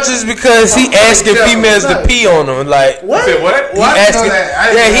these charges because he asking females to pee on them. Like what? He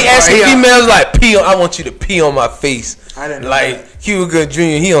asking females like pee on. I want you to pee on my face. I didn't know like that. Cuba Gooding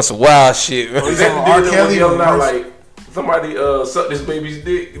Jr. He on some wild shit. He's R. Kelly now like somebody sucked this baby's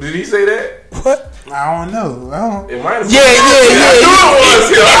dick. Did he say that? What? I don't know. It might have been. Yeah. I knew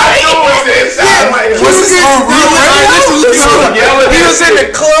it was. He was in the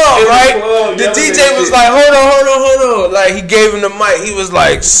club, right? The DJ was like, hold on. Like, he gave him the mic. He was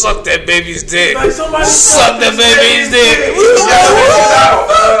like, suck that baby's dick. Suck that baby's dick.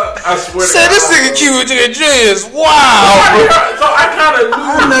 I swear to God. Said this nigga Cuba Gooding Jr. is wild, bro. So I kind of knew.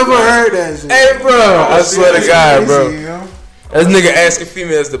 I never heard that shit. Hey, bro. I swear to God, bro. This nigga asking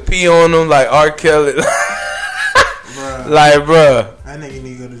females to pee on him like R. Kelly. Like, bro. That nigga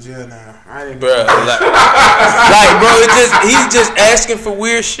need to go to jail now. Bro, he's just asking for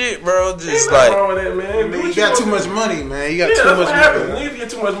weird shit, bro. Just like, wrong with that, man. You got too much money, man. You got too much money. money. Niggas get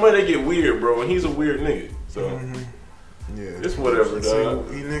too much money, they get weird, bro. And he's a weird nigga, so yeah, it's whatever, dog.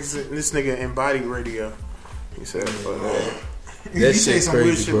 This nigga embodied radio. He said, that you say some crazy,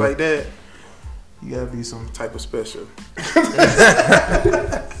 weird shit bro. like that, you gotta be some type of special.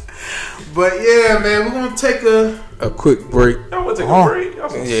 But yeah, man, we're gonna take a quick break. Y'all wanna take a break?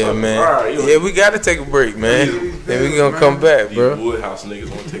 Yeah, man. Yeah, we gotta take a break, man. Then we gonna come back, These bro. Woodhouse niggas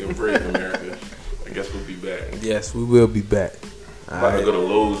want to take a break in America. I guess we'll be back. Yes, we will be back. I'm about to go to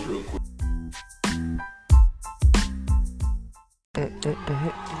Lowe's real quick.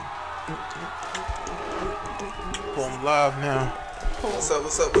 I'm live now.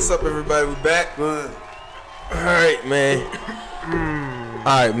 What's up, everybody? We back. Good. Alright, man.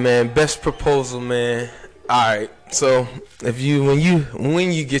 Alright, man. Best proposal, man. Alright, so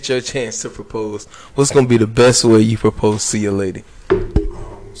when you get your chance to propose, what's gonna be the best way you propose to your lady?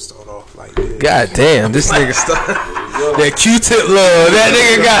 Start off like this. God damn, this nigga started that Q-tip love. That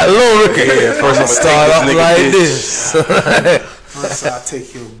nigga got low. Yeah, first I start off like this. First I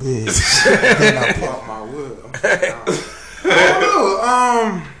take your bitch, then I pop my wood. I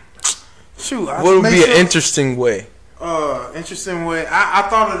don't know. Shoot. What would be an interesting way? Interesting way. I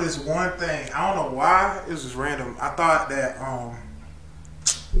thought of this one thing. I don't know why. It was just random. I thought that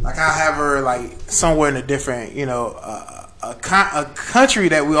like I have her like somewhere in a different, a country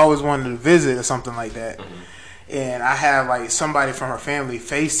that we always wanted to visit or something like that. Mm-hmm. And I have like somebody from her family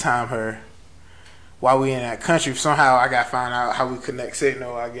FaceTime her while we in that country. Somehow I got to find out how we connect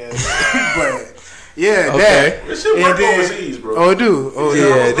signal, I guess. But yeah, okay. that. This shit work overseas, bro. Oh, it do. Oh,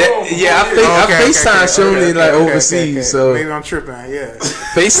 yeah. I FaceTime certainly like overseas. So maybe I'm tripping. Yeah.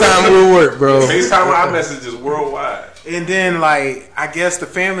 FaceTime will work, bro. FaceTime with iMessage is worldwide. And then, like, I guess the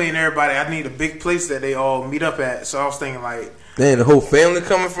family and everybody, I need a big place that they all meet up at. So I was thinking, like, man, the whole family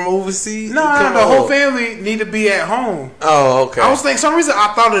coming from overseas? No, the whole family need to be at home. Oh, okay. I was thinking, some reason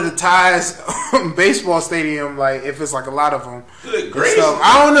I thought of the Ties baseball stadium, like, if it's like a lot of them. Good gracious. So,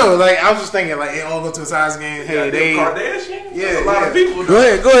 I don't know. Like, I was just thinking, like, they all go to a Ties game. Hey, they. Kardashian? Yeah, a lot of people. Go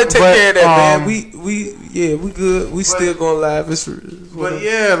ahead, take care of that, man. We good. We still going live. But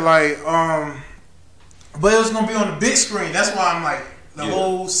yeah, like, but it was gonna be on the big screen. That's why I'm like, the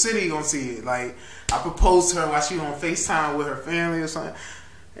whole city gonna see it. Like, I proposed to her while she was on FaceTime with her family or something.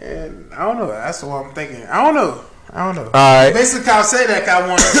 And I don't know. That's what I'm thinking. I don't know. All right. Basically, I say that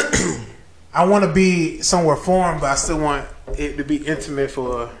I want to be somewhere foreign, but I still want it to be intimate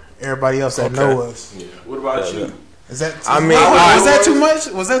for everybody else that know us. Yeah. What about you? Is that? Was that too much?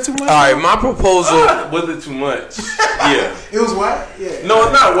 Was that too much? All right, my proposal. Was it too much? Yeah. It was whack. Yeah. No,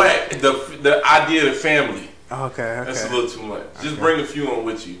 it's not whack. The idea of the family. Okay. That's a little too much. Just bring a few on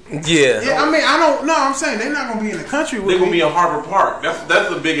with you. Yeah. I mean, I don't know. I'm saying they're not gonna be in the country with me. They're gonna be in Harbor Park.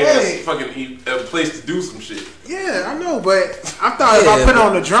 That's a big ass fucking place to do some shit. Yeah, I know, but I thought if I put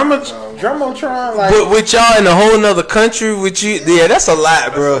on the Drumotron, like, but with y'all in a whole nother country, with you, that's a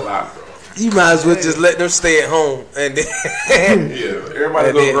lot, bro. That's a lot, bro. You might as well just let them stay at home and then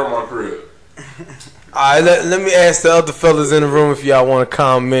everybody go to grandma's crib. All right, let me ask the other fellas in the room if y'all want to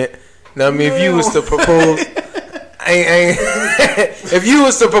comment. Now, I mean, if you was to propose, if you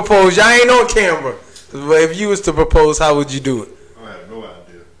was to propose, y'all ain't on camera. But if you was to propose, how would you do it? I have no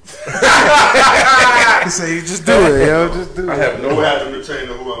idea. He said, "You just do it, yo. Just do it." I have no idea. I have to retain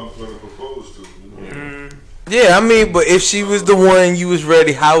who I'm going to propose to. Yeah, I mean, but if she was the one you was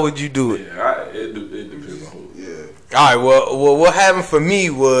ready, how would you do it? Yeah, it depends on who. Yeah. All right. Well, what happened for me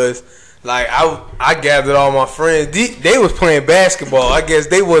was, like, I gathered all my friends. They was playing basketball. I guess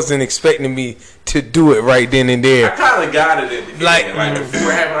they wasn't expecting me to do it right then and there. I kind of got it at the beginning. Like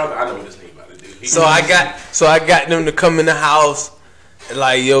before happened, I know what this nigga about to do. So I got them to come in the house.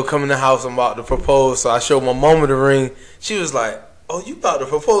 Like, yo, come in the house. I'm about to propose. So I showed my mama the ring. She was like, "Oh, you about to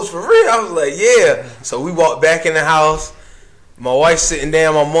propose for real?" I was like, "Yeah." So we walked back in the house. My wife sitting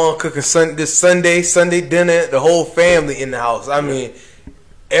down. My mom cooking Sunday dinner. The whole family in the house. I mean,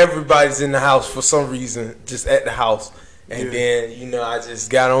 everybody's in the house for some reason, just at the house. And then, I just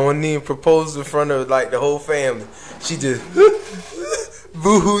got on one knee and proposed in front of, like, the whole family. She just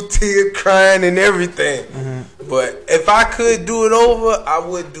boo-hoo, tears, crying and everything. Mm-hmm. But if I could do it over, I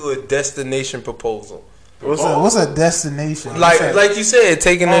would do a destination proposul. What's a destination? Like you said,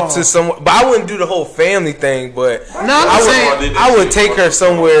 taking her to somewhere. But I wouldn't do the whole family thing. But I would take her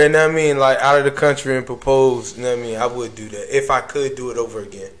somewhere. And I mean, like, out of the country and propose. You know what I mean? I would do that if I could do it over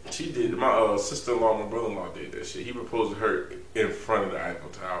again. She did. My sister-in-law, my brother-in-law did that shit. He proposed to her in front of the Eiffel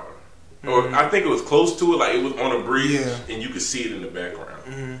Tower. Or I think it was close to it. Like, it was on a bridge, and you could see it in the background.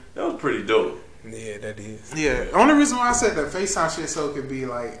 Mm-hmm. That was pretty dope. Yeah, that is. Yeah. Only reason why I said that FaceTime shit so it could be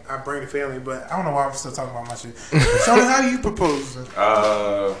like I bring the family, but I don't know why I'm still talking about my shit. Show me, how do you propose?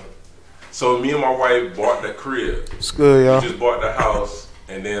 So me and my wife bought the crib. It's good, y'all. We just bought the house,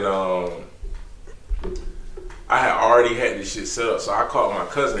 and then I had already had this shit set up. So I called my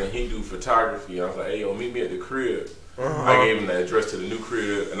cousin, and he do photography. I was like, "Hey, yo, meet me at the crib." I gave him the address to the new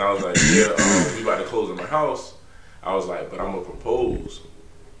crib, and I was like, "Yeah, we about to close in my house." I was like, "But I'm gonna propose.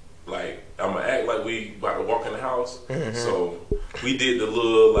 Like, I'm gonna act like we about to walk in the house. So we did the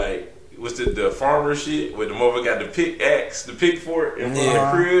little like what's the farmer shit where the mother got the pickaxe, the pitchfork in front of the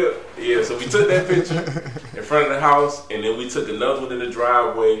crib. Yeah, so we took that picture in front of the house, and then we took another one in the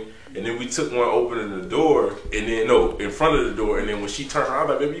driveway, and then we took one opening the door, and then in front of the door, and then when she turned around, I was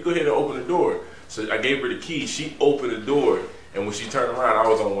like, baby, you go ahead and open the door. So I gave her the key. She opened the door, and when she turned around, I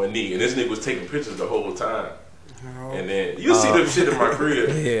was on one knee, and this nigga was taking pictures the whole time. And then you see them shit in my crib.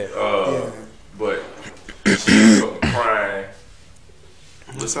 But she was fucking crying.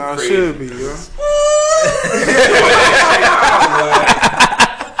 That's how it should be, yo.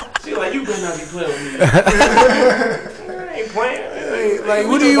 She like, you better not be playing with me. I ain't playing. Like,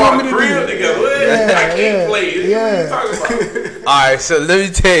 what do you want me to do? I can't play. What are you talking about? Alright, so let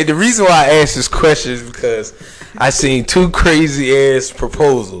me tell you, the reason why I asked this question is because I seen two crazy ass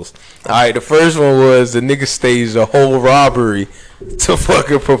proposals. Alright, the first one was the nigga staged a whole robbery to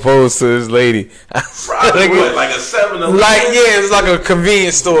fucking propose to this lady. Probably like a 7-Eleven? Like, yeah, it was like a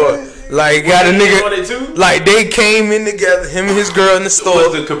convenience store. Like, got a nigga. Like, they came in together, him and his girl in the store.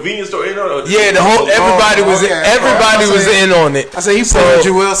 Was the convenience store in on it? Yeah, the whole everybody was in, everybody was in on it. I said he put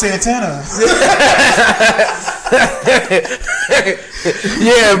Joel Santana.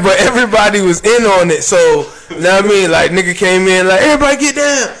 Yeah, but everybody was in on it. So, you know what I mean? Like, nigga came in like, everybody get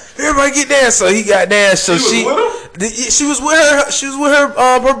down. Everybody get down. So he got down. So she was with her. She was with her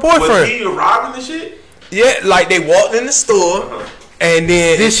boyfriend. Was he robbing the shit? Yeah, like they walked in the store, and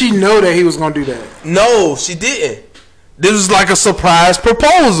then did she know that he was gonna do that? No, she didn't. This was like a surprise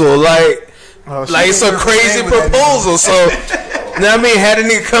proposal. Like it's a crazy proposal. So, you know what I mean? Had a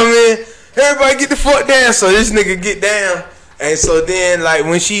nigga come in. Everybody get the fuck down. So this nigga get down. And so then, like,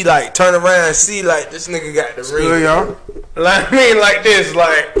 when she, like, turn around and see, like, this nigga got the ring. Good, y'all. Like, I mean, like this,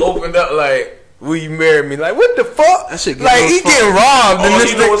 like, opened up, like, will you marry me? Like, what the fuck? That shit like, he getting robbed. Oh,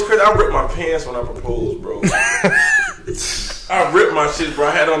 you know what's crazy? I ripped my pants when I proposed, bro. I ripped my shit, bro. I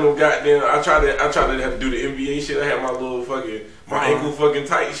had on them goddamn, I tried to have to do the NBA shit. I had my little fucking, my ankle fucking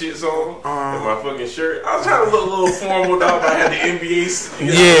tight shits on, and my fucking shirt. I was trying to look a little formal, dog, but I had the NBA.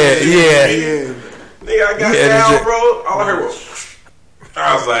 Yeah. Nigga, I got down, bro. All I heard was,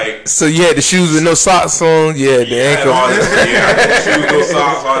 I was like, so you had the shoes with no socks on, the ankle. I had the shoes, no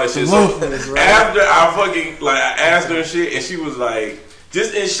socks, all that shit. So after I fucking, like, I asked her and shit, and she was like,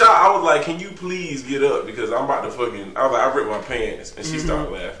 just in shock, I was like, can you please get up? Because I'm about to fucking, I was like, I ripped my pants, and she started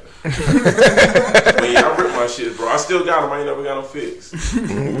laughing. But yeah, I ripped my shit, bro. I still got them. I ain't never got them fixed.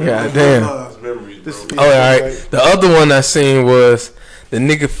 God damn. Memories, bro. Oh, all right. The other one I seen was the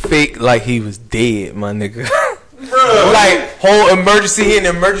nigga fake like he was dead, my nigga. Bro. Like, whole emergency in the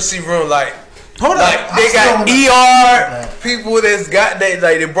emergency room, like, hold like up. They got ER people that's got that,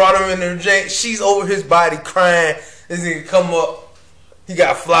 like, they brought him in the jank. She's over his body crying. This nigga come up, he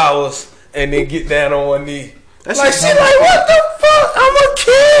got flowers, and then get down on one knee. That's like, she like, what the fuck? I'ma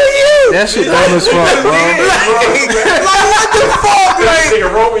kill you. That shit dumb as fuck, bro. Like, what the fuck? Like,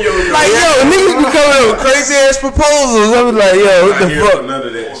 yo, niggas be coming up with crazy ass proposals. I was like, yo, what the fuck? None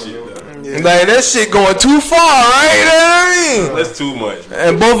of that shit. Like, that shit going too far, right? You know what I mean? That's too much,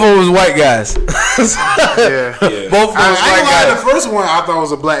 man. And both of them was white guys. Both of them was white guys. The first one I thought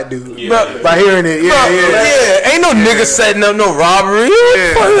was a black dude. By hearing it, ain't no nigga setting up no robbery.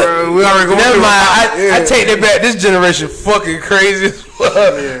 Bro, we already going. Never mind. I take that back. This generation fucking crazy as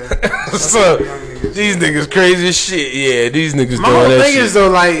fuck. So, these niggas crazy as shit. Yeah, these niggas doing that shit. My whole thing is though,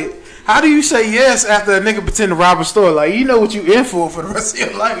 like, how do you say yes after a nigga pretend to rob a store? Like, you know what you in for the rest of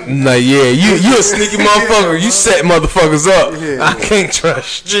your life. Nah, yeah, you a sneaky motherfucker. You set motherfuckers up. I can't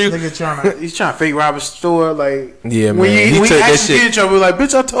trust you. Nigga he's trying to fake rob a store. Like, yeah, when man. When you actually get in trouble, like,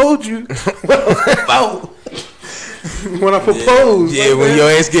 bitch, I told you. When I proposed. Yeah, when your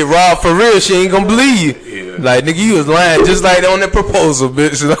ass get robbed for real, she ain't gonna believe you. Like, nigga, you was lying just like on that proposal,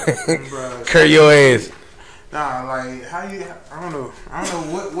 bitch. Like, curl your ass. Nah, like, how you, I don't know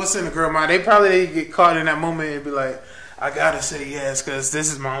what's in the girl mind. They probably get caught in that moment and be like, I gotta say yes because this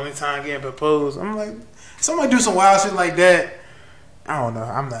is my only time getting proposed. I'm like, somebody do some wild shit like that. I don't know.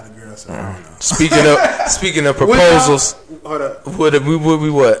 I'm not a girl, so I don't know. Speaking of proposals, hold up. Would we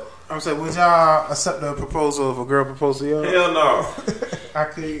what? I'm saying, would y'all accept the proposal if a girl proposed to y'all? Hell no. I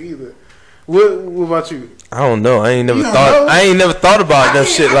couldn't either. What about you? I don't know. I ain't never thought about that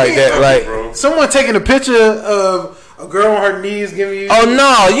shit like that. Like, someone taking a picture of a girl on her knees giving you. Oh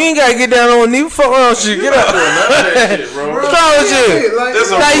no, you ain't gotta get down on one knee. Fuck around with you. Get up. What's wrong with you?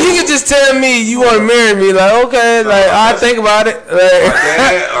 Like, you can just tell me you want to marry me. Like, okay, like, I think about it. Like,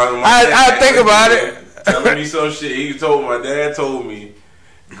 I think about it. Telling me some shit. My dad told me,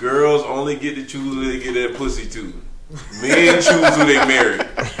 girls only get to choose who they get that pussy to. Men choose who they marry.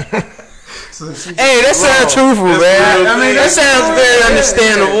 Hey, that sounds truthful, man. I mean, that sounds very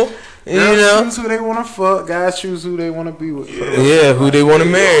understandable. Girls choose who they want to fuck. Guys choose who they want to be with. Yeah, who they want to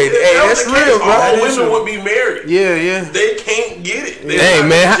marry. Hey, that's real, bro. All women would be married. Yeah. They can't get it. Hey,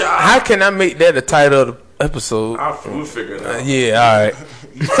 man, how can I make that the title of the episode? We'll figure it out. Yeah, all right.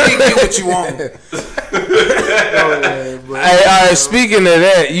 You can't get what you want. Hey, all right. Speaking of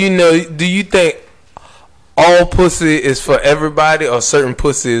that, do you think all pussy is for everybody, or certain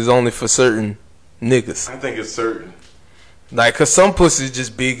pussy is only for certain niggas? I think it's certain. Like, cause some pussy is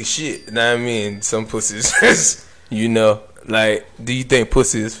just big as shit. You know what I mean? Some pussy is just, like, do you think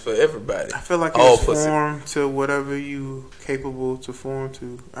pussy is for everybody? I feel like all it's pussy. formed to whatever you capable to form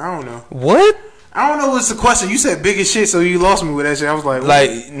to. I don't know. What? I don't know what's the question. You said big as shit, so you lost me with that shit. I was like,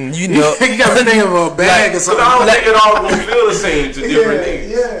 you got to think of a bag or something. I don't think it all gonna feel the same to different niggas.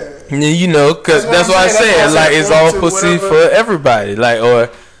 Yeah. Cause that's why I said, like, it's all pussy for everybody. Like, or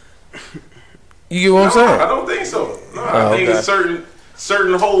you get what I'm saying? I don't think so. No, I think it's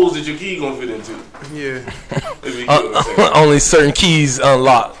certain holes that your key gonna fit into. Yeah. Only certain keys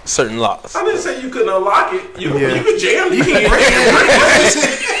unlock certain locks. I didn't say you couldn't unlock it. You could jam the key.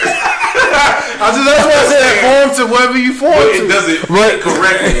 That's why I said form to whatever you form But to. it doesn't fit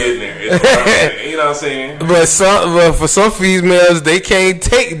correctly in there. Is what I'm saying. You know what I'm saying? But for some females, they can't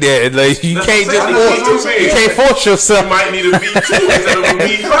take that. Like, you can't just you can't force yourself. You might need a V2 instead of a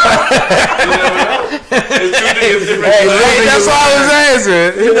V5. You never know. It's two different. Hey, that's why I was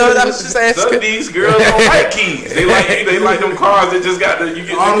answering. I was just asking. Some of these girls don't like keys. They like them cars that just got you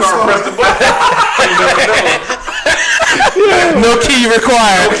get the car, press the button. You never know. No key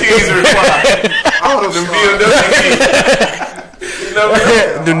required. No keys required. Them BMW keys. You never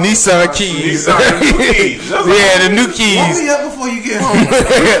know. The Nissan keys. The new keys. Warm me up before you get home.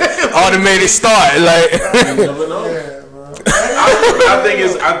 Automated start. Like. You never know. I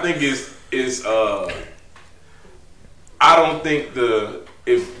think it's I don't think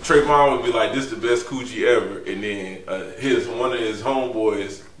if Trayvon would be like, this is the best coochie ever, and then one of his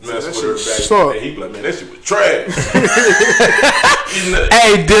homeboys mess with her back, and he be like, man, that shit was trash.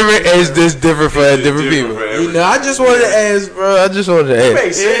 Hey, different for different people. I just wanted to ask, bro.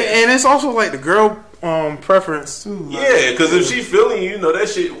 And it's also like the girl preference too. Like, yeah, because if she feeling you, that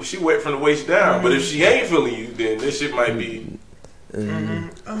shit, she wet from the waist down. But if she ain't feeling you, then this shit might be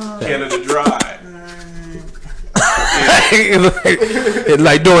Canada Dry.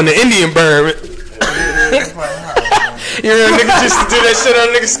 like doing the Indian burn. You know, nigga just do that shit on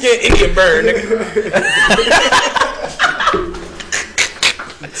nigga's skin. Indian burn, nigga.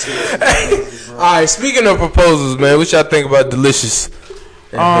 Alright, speaking of proposals, man, what y'all think about Delicious?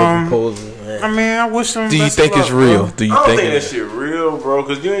 Proposal, man. I mean, I wish them. Do you think it's real? Do you I don't think that shit real, bro?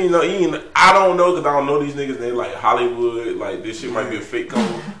 Because you ain't know. I don't know because I don't know these niggas. They like Hollywood. Like, this shit might be a fake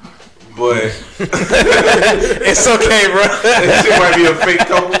couple. But it's okay, bro. This shit might be a fake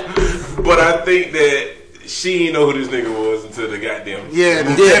couple. But I think that she didn't know who this nigga was until the goddamn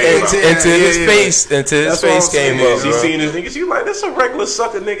until his face came up. She seen this nigga. She was like, "That's a regular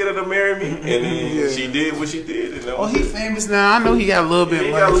sucker nigga that'll marry me." And then she did what she did. He famous now. I know he got a little bit.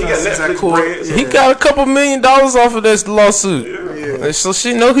 He got Netflix bread. He got a couple $1 million off of this lawsuit. Yeah. So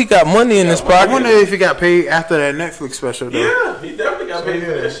she know he got money in his pocket. I wonder if he got paid after that Netflix special. Though. Yeah, he definitely got paid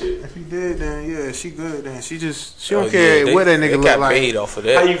for that shit. If he did, then she good. Then she don't care what that nigga look like. Got paid off of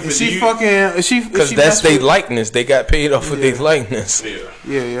that. Is she fucking? Because that's their likeness. They got paid off of their likeness.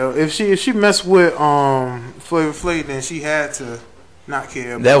 Yeah. If she messed with Flavor Flav, then she had to not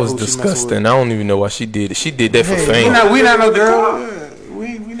care. About that was disgusting. I don't even know why she did it. She did that for fame. We not no girl.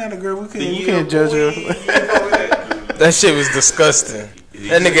 We not a girl. We can't judge her. That shit was disgusting.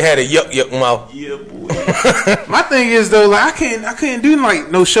 That nigga had a yuck mouth. Yeah, boy. My thing is though, like I couldn't do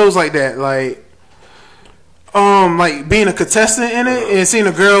like no shows like that. Like being a contestant in it and seeing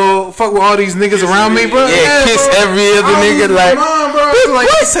a girl fuck with all these niggas around me, bro. Yeah, kiss bro. Every other nigga like. Bro. Like,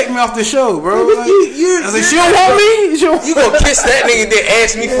 take me off the show, bro. Like, I was like, she don't want me. You gonna kiss that nigga? Then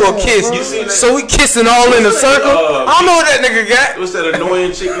ask me for a kiss. So we kissing all in a circle. I don't know what that nigga got. What's that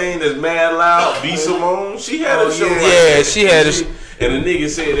annoying chick name that's mad loud? B Simone. She had a show. Yeah, she had a. And the nigga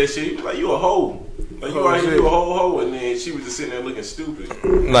said that shit. He was like, "You a hoe." Like, you out here, you a whole hoe, and then she was just sitting there looking stupid.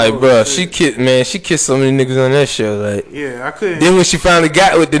 Like, bro, she kissed so many niggas on that show. Like, yeah, I couldn't. Then when she finally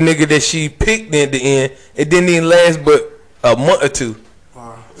got with the nigga that she picked in the end, it didn't even last but a month or two.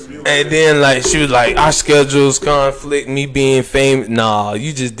 You And then like she was like, our schedules conflict, me being famous. Nah,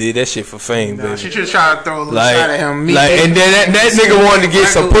 you just did that shit for fame, baby. She just tried to throw a little shot at him. And then that nigga wanted to get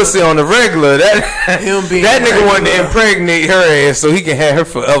some pussy on the regular. That nigga wanted to impregnate her ass so he can have her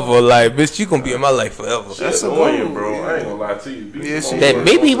forever. Like, bitch, you gonna be in my life forever. That's annoying, bro. I ain't gonna lie to you. That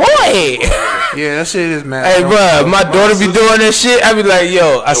baby boy. Yeah, that shit is mad. Hey, bro, my daughter be doing that shit. I be like,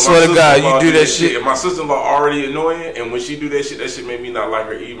 yo, I swear to God, you do that shit. My sister-in-law already annoying, and when she do that shit made me not like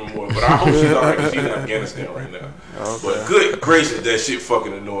her even more. But I hope she's alright because she's in Afghanistan right now. Okay. But good gracious, that shit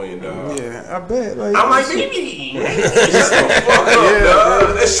fucking annoying, dog. Yeah, I bet. Like, I'm like, baby, shut the fuck up,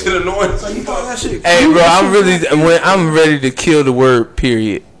 dog. That shit annoying. So you thought that shit hey, bro, I'm ready to kill the word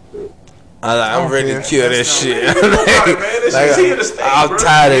period. I'm ready to kill that shit. I'm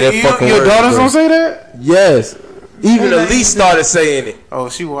tired of that fucking word. Your daughters don't say that? Yes. Even Elise started saying it. Oh,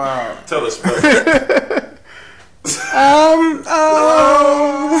 she wild. Tell us.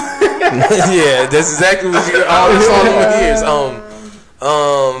 Yeah, that's exactly what she always all over here is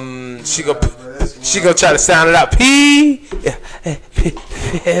she go try to sound it out. P.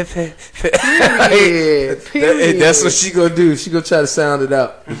 That's what she gonna do. She gonna try to sound it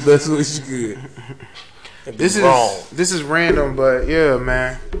out. That's what she good. This is random, but yeah,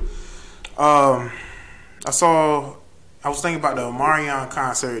 man. I was thinking about the Omarion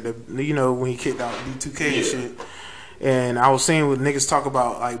concert, when he kicked out B2K and shit. And I was seeing what niggas talk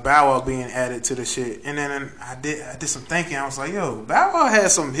about, like Bow Wow being added to the shit. And then I did some thinking. I was like, yo, Bow Wow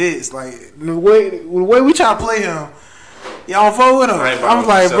had some hits. Like the way we try to play him, y'all fuck with him. I was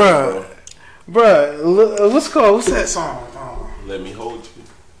like, bruh, what's that song? Let Me Hold You.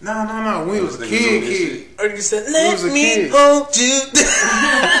 No. We was a kid. You said, let me hold you.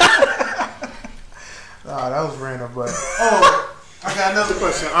 Nah, that was random, but I got another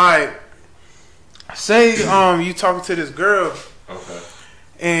question. All right. Say you talking to this girl, okay,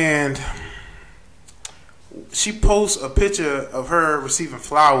 and she posts a picture of her receiving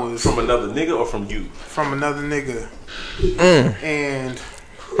flowers from another nigga or from you? From another nigga. And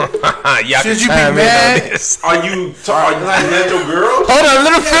should you be mad? Are you that your girl? Hold on,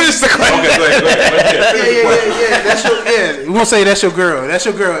 let her finish the question. Okay, go ahead. Yeah. We gonna say that's your girl. That's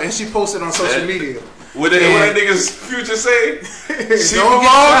your girl, and she posted on social media. What that nigga's Future say? She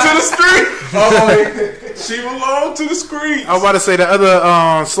belong to the street. She belong to the street. I was about to say the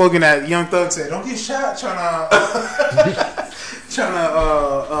other slogan that Young Thug said: "Don't get shot trying to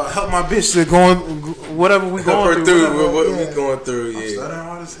help my bitch to go whatever we going through. What we going through? I'm stuttering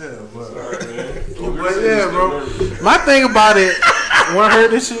hard as hell, but yeah, bro. My thing about it, when I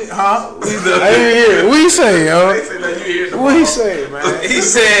heard this shit, I didn't hear it. What you say, yo? What he say, man? He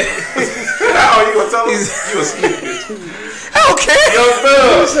said, "Oh, you gonna tell him you a sneak bitch?" Okay. Young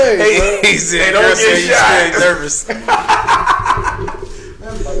Thug. He said, "Don't get shot." Nervous.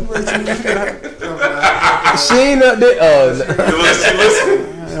 She ain't up there. She listening?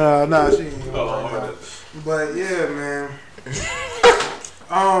 Nah, she ain't. But yeah, man.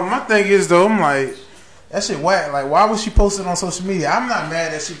 My thing is though, I'm like, that shit whack. Like, why was she posting on social media? I'm not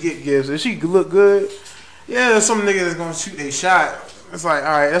mad that she get gifts. If she look good, yeah, there's some nigga that's gonna shoot a shot. It's like,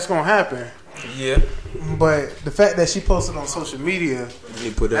 all right, that's gonna happen. Yeah. But the fact that she posted on social media,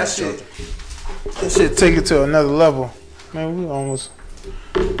 that shit take it to another level. Man, we almost.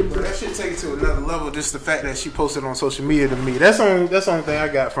 But that shit take it to another level. Just the fact that she posted on social media to me. That's the only thing I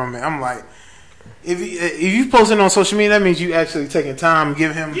got from it. I'm like, if you posting on social media, that means you actually taking time,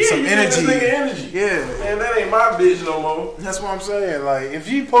 give him some energy. Yeah, and that ain't my bitch no more. That's what I'm saying. Like, if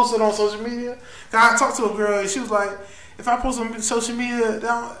you posted on social media, I talked to a girl and she was like, if I post on social media,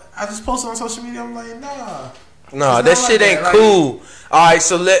 I just post on social media. I'm like, nah. No, that shit ain't cool. Alright,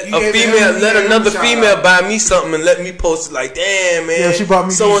 so let another female buy me something and let me post it like, damn, man. Yeah, she bought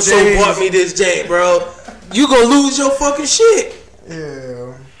me so and so bought me this jank, bro. You gonna lose your fucking shit.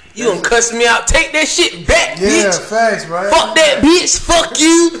 Yeah. You gonna cuss me out? Take that shit back, bitch. Yeah, facts, right? Fuck that bitch. Fuck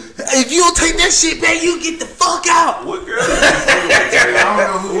you. If you don't take that shit back, you get the fuck out. What girl? I don't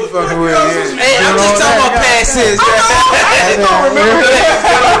know who you fucking with. Hey, I'm just talking about past tense. I don't remember that.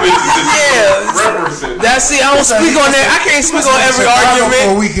 Yeah. That's it. I don't speak on that. I can't speak on every argument.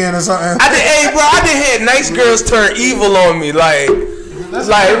 For a weekend or something. I done had nice girls turn evil on me. Like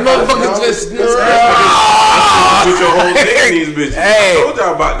motherfuckers just put your whole dick in these bitches. Hey, I told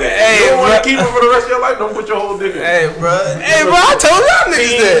y'all about that. Hey, you don't want to keep them for the rest of your life, don't put your whole dick in. Hey, bro, I told y'all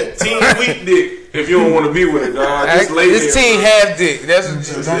niggas that. Team weak dick. If you don't want to be with it, dog. Just lay this team half dick. That's what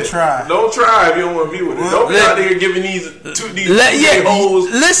you don't try. Don't try if you don't want to be with it. Don't be out there giving these hoes.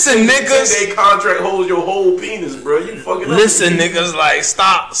 Listen, niggas. They contract holds your whole penis, bro. You fucking. Listen, niggas. Like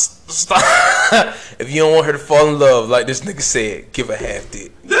stop Stop. If you don't want her to fall in love, like this nigga said, give her half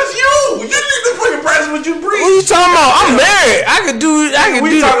dick. That's you. You need to fucking practice what you preach. What you talking about? I'm married. I could do.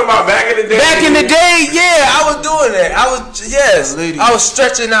 We talking about back in the day. Back in the day, yeah, I was doing that. I was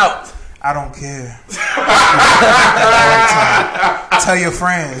stretching out. I don't care. Tell your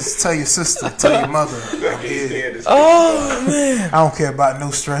friends, tell your sister, tell your mother. Oh man, I don't care about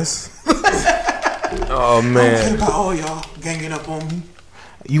no stress. Oh I don't man. care about all y'all ganging up on me.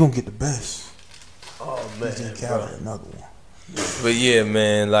 You gonna get the best. Oh man. Another one. But yeah,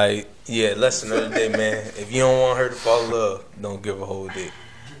 man, like lesson of the day, man. If you don't want her to fall in love, don't give her a whole dick.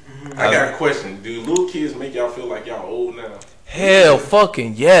 I got a question. Do little kids make y'all feel like y'all old now? Hell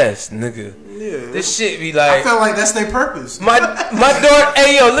fucking yes, nigga. Yeah. This shit be like, I feel like that's their purpose. my daughter,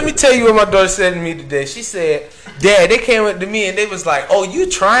 hey yo, let me tell you what my daughter said to me today. She said, Dad, they came up to me and they was like, oh, you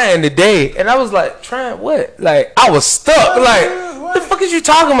trying today? And I was like, trying what? Like, I was stuck. Like, what the fuck is you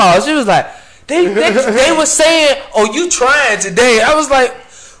talking about? She was like, they were saying, oh, you trying today? I was like,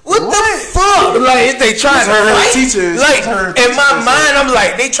 what the fuck? Like, they trying to fight? Teacher, like, in my mind, I'm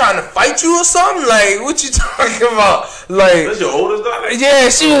like, they trying to fight you or something? Like, what you talking about? Like, That's your oldest daughter? yeah,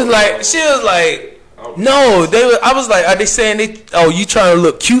 she was like, no, they were. I was like, are they saying you trying to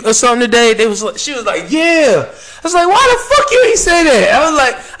look cute or something today? She was like, yeah. I was like, why the fuck you ain't say that? I was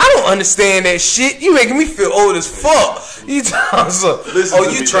like, I don't understand that shit. You making me feel old as fuck. You talking so?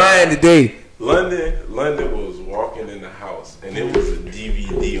 You trying today? London was walking in the house and it was a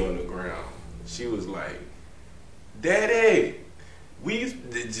DVD on the ground. She was like, Daddy,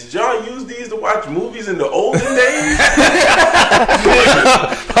 did y'all use these to watch movies in the olden days?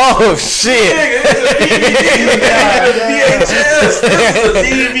 Oh shit! VHS, this is a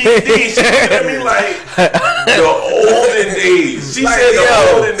DVD. She looked at me like the olden days. She said the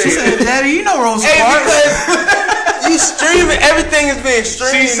olden days. She said, Daddy, you know Rosa Parks. You streaming, everything is being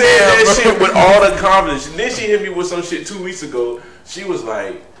streamed. She said that shit with all the confidence. And then she hit me with some shit 2 weeks ago. She was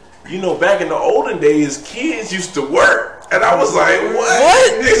like, you know, back in the olden days, kids used to work. And I was like,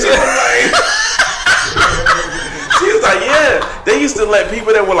 what? And she was like, yeah, they used to let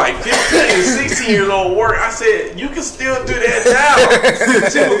people that were like 15 and 16 years old work. I said, you can still do that now.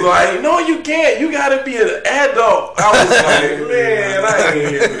 She was like, no, you can't. You got to be an adult. I was like, man, I ain't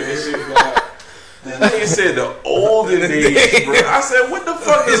here for this shit, man. This nigga said the olden days, bro. I said, what the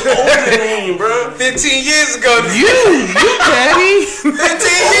fuck is olden mean, bro? 15 years ago, you daddy. 15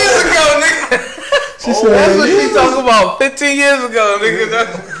 years ago, nigga. That's what she talking about. 15 years ago, nigga.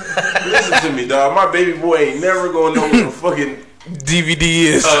 Listen to me, dog. My baby boy ain't never gonna know what a fucking DVD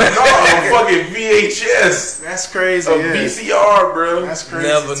is. No, a fucking VHS. That's crazy. A VCR, bro. That's crazy.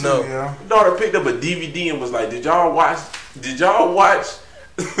 Never too, know. Yo. Daughter picked up a DVD and was like, Did y'all watch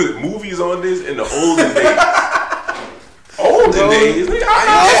movies on this in the olden days? Olden days?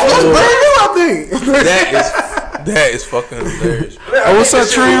 I think. That is fucking hilarious. What's up,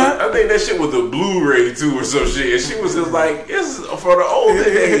 Trina? I think that shit was a Blu-ray too or some shit. And she was just like, "It's for the olden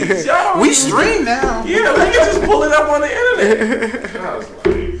days, y'all." We stream now. Yeah, we can just pull it up on the internet. I was like,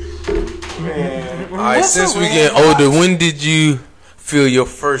 man. All right, since we getting older, when did you feel your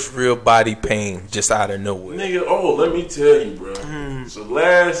first real body pain just out of nowhere? Nigga, let me tell you, bro. So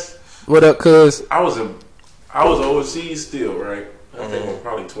What up, cuz? I was overseas still, right? I think I'm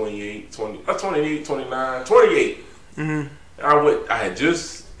probably 28. I had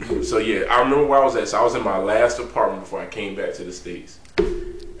just, so yeah, I remember where I was at. So I was in my last apartment before I came back to the States.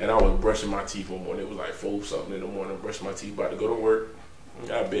 And I was brushing my teeth one morning. It was like 4-something in the morning, brushing my teeth, about to go to work.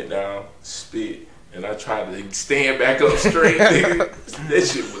 I bent down, spit, and I tried to stand back up straight, nigga. That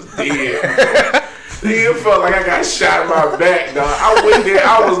shit was dead. Nigga, it felt like I got shot in my back, dog. I went there,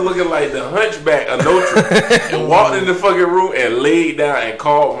 I was looking like the hunchback of Notre, and walked in the fucking room and laid down and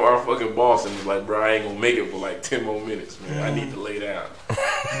called my fucking boss and was like, bro, I ain't gonna make it for like 10 more minutes, man. I need to lay down.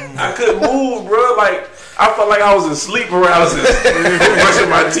 I couldn't move, bro. Like, I felt like I was in sleep paralysis, brushing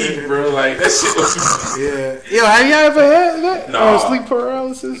my teeth, bro. Like, that shit was... Yeah. Yo, have you ever had that? Nah. Sleep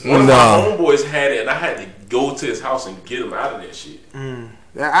paralysis? One of my homeboys had it, and I had to go to his house and get him out of that shit.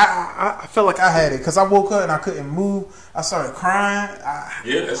 I felt like I had it because I woke up and I couldn't move. I started crying.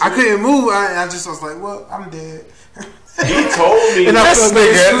 That's I couldn't move. I just was like, well, I'm dead. He told me. And I felt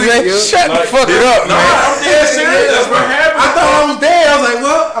nigga, shut the fuck up, no, man. I'm dead serious. That's what happened. I thought I was dead. I was like,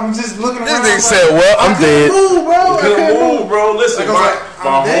 well, I'm just looking around. This nigga said, well, I'm dead. Move, bro. Couldn't move, bro. Listen, Like,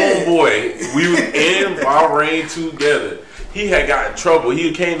 my dead. homeboy, we was in Bahrain together. He had got in trouble.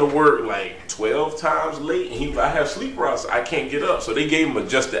 He came to work like 12 times late, and I have sleep paralysis. I can't get up. So they gave him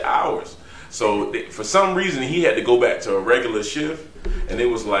adjusted hours. So for some reason, he had to go back to a regular shift, and it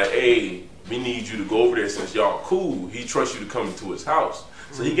was like, hey, we need you to go over there since y'all cool. He trusts you to come into his house.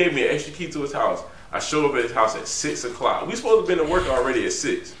 So he gave me an extra key to his house. I showed up at his house at 6 o'clock. We supposed to have been to work already at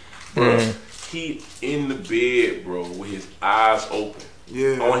 6. Bro, he in the bed, bro, with his eyes open.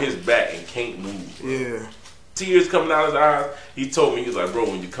 Yeah. On his back and can't move, bro. Yeah. Tears coming out of his eyes. He told me, he's like, bro,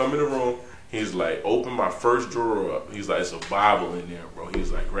 when you come in the room, he's like, open my first drawer up. He's like, it's a Bible in there, bro.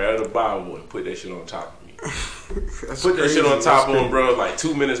 He's like, grab the Bible and put that shit on top of me. Put that shit on top of him, bro. Like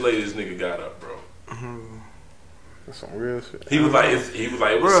 2 minutes later, this nigga got up, bro. That's some real shit. He was like,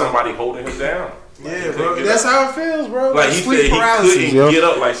 it was somebody holding him down. Like, yeah, bro. That's how it feels, bro. Like he said, he couldn't get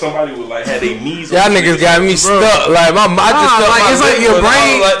up. Like somebody was like had their knees. Y'all niggas got me stuck. Like it's like your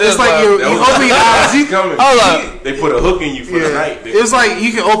brain. It's like you open your eyes. Hold up. They put a hook in you for the night. It's like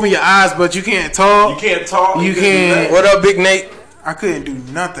you can open your eyes, but you can't talk. You can't talk. You can't. What up, Big Nate? I couldn't do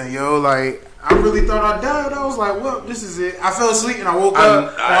nothing, yo. Like I really thought I died. I was like, well, this is it. I fell asleep and I woke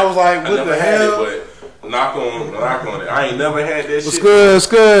up. And I was like, what the hell? Knock on it. I ain't never had that shit. It's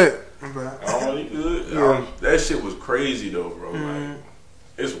good. Only good. That shit was crazy though, bro. Like,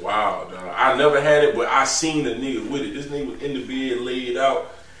 it's wild, dog. I never had it, but I seen a nigga with it. This nigga was in the bed, laid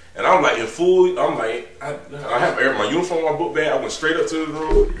out, and I'm like, in full. I'm like, I have my uniform, my book bag. I went straight up to his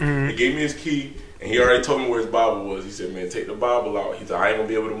room. He gave me his key, and he already told me where his Bible was. He said, man, take the Bible out. He said, I ain't gonna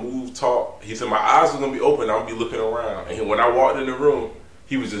be able to move, talk. He said, my eyes was gonna be open. I'm gonna be looking around. And when I walked in the room,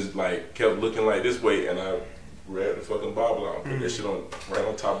 he was just like kept looking like this way, and I grabbed the fucking Bible out and put that shit on right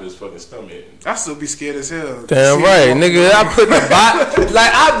on top of his fucking stomach. I still be scared as hell. Damn right, nigga. I put the Bible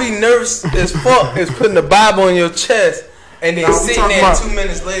like I be nervous as fuck as putting the Bible on your chest and then sitting there 2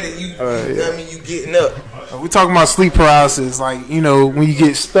 minutes later you I mean you getting up. We talking about sleep paralysis, like when you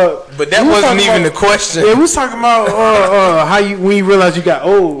get stuck. But that wasn't even the question. Yeah, we was talking about how when you realize you got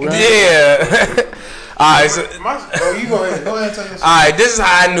old. Right? Yeah. Alright, so you go ahead. Go ahead and tell yourself. Alright, this is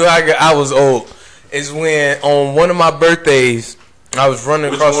how I knew I was old. Is when on one of my birthdays I was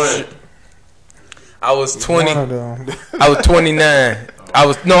running across the street. I was 20. I was 29. I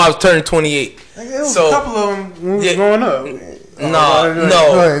was turning 28. There was a couple of them when we was growing up.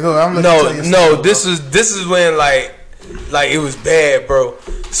 No. This is when like it was bad, bro.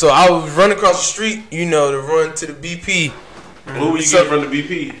 So I was running across the street, to run to the BP. Who were you getting from the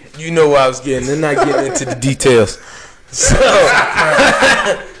BP? You know what I was getting. They're not getting into the details. So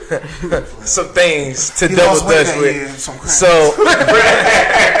some things to double dutch with. So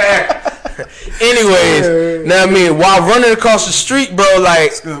anyways, now I mean, while running across the street, bro,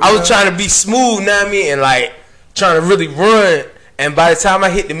 like I was trying to be smooth, now I mean, and like trying to really run, and by the time I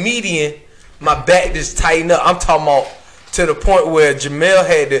hit the median, my back just tightened up. I'm talking about to the point where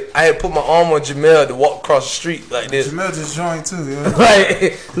I had put my arm on Jamel to walk across the street like this. Jamel just joined too, yeah.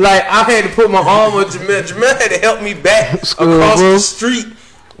 like I had to put my arm on Jamel. Jamel had to help me back across the street.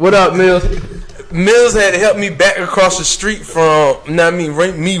 What up, Mills? Mills had to help me back across the street from, me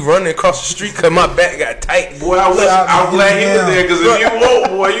running across the street because my back got tight. Boy, I'm glad he was there because if you won't,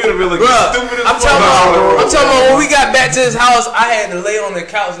 boy, you'd have been looking stupid as I'm talking about when we got back to his house, I had to lay on the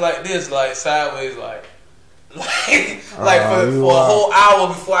couch like this, like sideways, like for a whole hour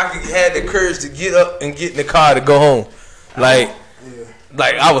before I had the courage to get up and get in the car to go home. Like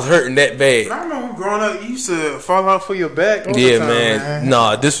I was hurting that bad. I remember growing up, you used to fall out for your back. All yeah, the time, man.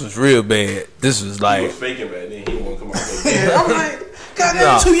 Nah, this was real bad. This was like he was faking back then. He won't come out. I'm like, God,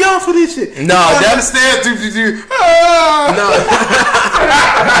 I'm too young for this shit. No, I understand. This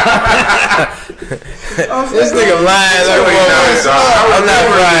nigga lying. I'm not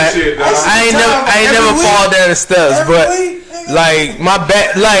lying. I ain't never fall down the steps, but. Like my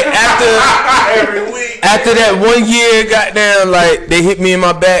back, like after that 1 year, goddamn, like they hit me in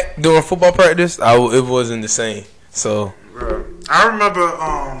my back during football practice. It wasn't the same. So I remember,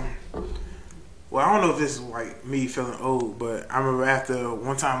 well, I don't know if this is like me feeling old, but I remember after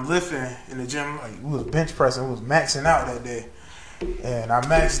one time lifting in the gym, like we was bench pressing, we was maxing out that day, and I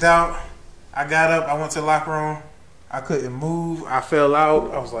maxed out. I got up, I went to the locker room, I couldn't move, I fell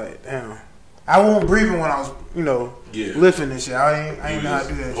out. I was like, damn. I wasn't breathing when I was, lifting and shit. I ain't know how to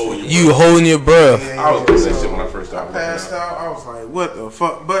do that shit. You holding your breath. Yeah, I was doing that shit when I first started. I passed out. I was like, what the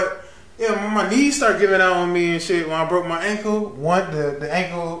fuck? But, when my knees started giving out on me and shit, when I broke my ankle, the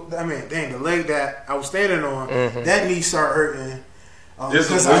leg that I was standing on, that knee started hurting.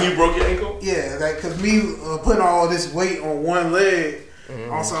 This is when you broke your ankle? Yeah, because me putting all this weight on one leg,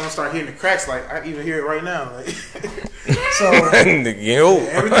 all of a sudden I start hitting the cracks. Like, I even hear it right now. Like, so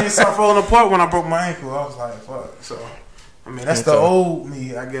everything started falling apart when I broke my ankle. I was like, fuck. So, that's the old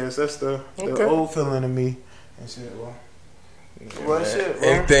me, I guess. That's the old feeling of me and shit. Well, shit, bro.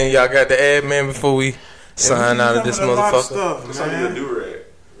 Anything y'all got to add, man, before we sign out of this motherfucker? What's under your do-rag?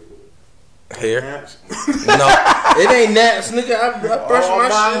 hair. No, it ain't naps, nigga. I brush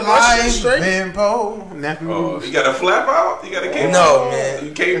my shit straight. You got a flap out? You got a cape? No, man.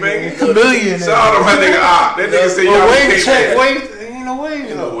 You can't bang it? Chameleon. Shout out to my nigga. That nigga say y'all Wait, check. can't Wait. Ain't no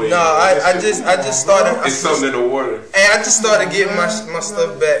way. No, I just started. It's something in the water. Hey, I just started getting my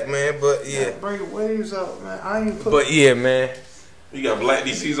stuff back, man. But yeah. Bring the waves up, man. I ain't put. But yeah, man. You got black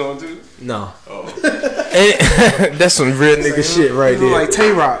DCs on too? No. Oh. And that's some real nigga shit right there. Like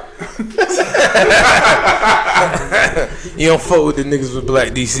Tay-Rock. You don't fuck with the niggas with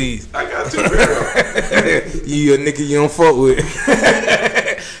black DCs. I got 2 girls. You a nigga you don't fuck with.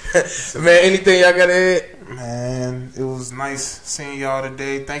 Man, anything y'all gotta add? Man, it was nice seeing y'all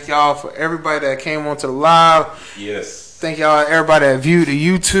today. Thank y'all for everybody that came onto the live. Yes. Thank y'all everybody that viewed the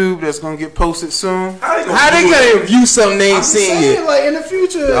YouTube that's gonna get posted soon. How they gonna view something they ain't seen yet? Like in the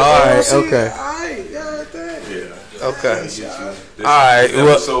future. Alright, okay. Alright, yeah, thank you. Yeah. Okay. This Alright,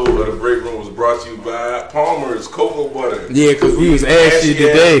 episode of the Break Room was brought to you by Palmer's Cocoa Butter. Yeah, cause we was ashy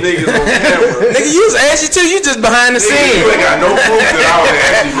today. Niggas on camera. Nigga, you was ashy too. You just behind the You scenes. ain't got no proof that I was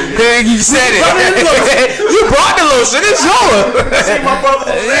ashy. Nigga, you said it. You brought the lotion. It's yours. See my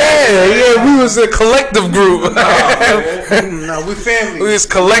brother. Yeah. We was a collective group. No, we family. We was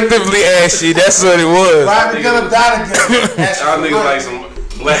collectively ashy. That's what it was. Ride together, die together. Y'all niggas like some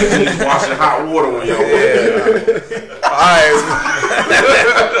black dudes washing hot water when y'all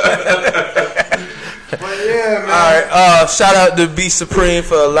But yeah, man. Alright, shout out to Be Supreme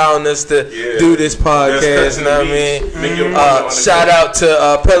for allowing us to do this podcast, you know what I mean? Shout out to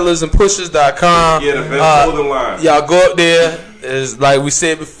peddlersandpushers.com. Yeah, the best clothing line. Y'all go up there. It's like we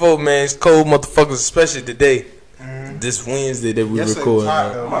said before, man, it's cold motherfuckers, especially today. This Wednesday that we recording.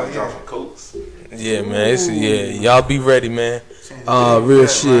 I might drop some coats. Yeah, man. Y'all be ready, man. Real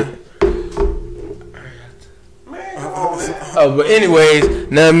shit. But anyways,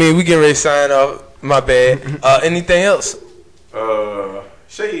 know what I mean? We getting ready to sign off. My bad. Anything else?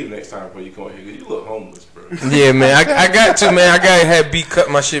 Shave next time before you come here, because you look homeless, bro. Yeah, man. I got to, man. I gotta have B cut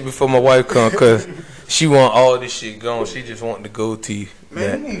my shit before my wife come, cause she want all this shit gone. She just want the goatee.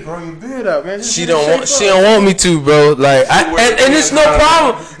 Man, you need to grow your beard up, man. She don't want me to, bro. Like and it's no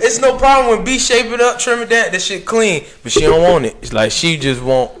problem. It's no problem when B shape it up, trim it down, that shit clean. But she don't want it. It's like she just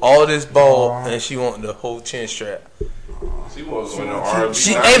want all this ball and she want the whole chin strap. She wants on the R&B.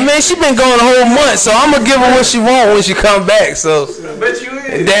 Hey man, she been going a whole month, so I'm gonna give her what she want when she come back. So I bet you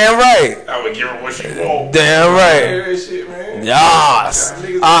is. Damn right. I would give her what she want. Damn right. That shit, man. Yes.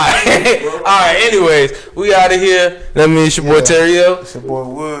 Alright. Anyways, we out of here. Let me. It's your boy Terrio. It's your boy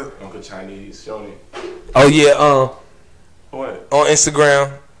Wood. Uncle Chinese, Shoney. Oh yeah. What? On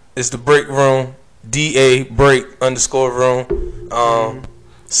Instagram, it's the Break Room. DA Break _room.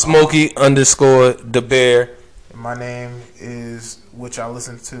 Smokey _ the Bear. My name is what y'all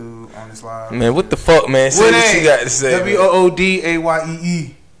listen to on this live. Man, what the fuck, man? Say what you got to say.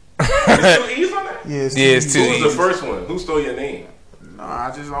 WOODAYEE. There's 2 E's on that? Yeah, it's 2 Who E's. was the first one? Who stole your name? No, I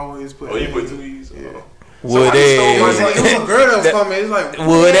just always put. Oh, you put 2 E's? Yeah. Would It was a girl that was coming. It's like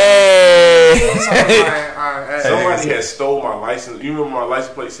Would Somebody had stole my license. You remember my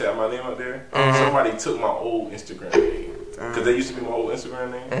license plate had my name up there? Somebody took my old Instagram name because they used to be my old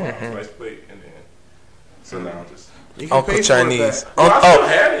Instagram name, my license plate, and then so now I'm just. Uncle Chinese.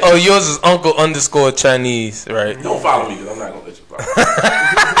 Well, yours is Uncle _ Chinese, right? Don't follow me because I'm not gonna let you follow.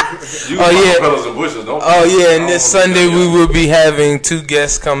 Fellas and bushes, don't. And this Sunday we will be having 2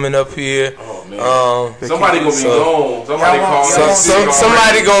 guests coming up here. Oh man, somebody gonna be gone.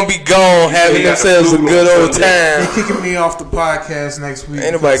 Somebody gonna be gone, having themselves a good old time. They kicking me off the podcast next week.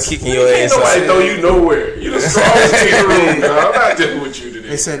 Ain't nobody kicking your ass. Ain't nobody throw you nowhere. You the strongest in the room. I'm not dealing with you today.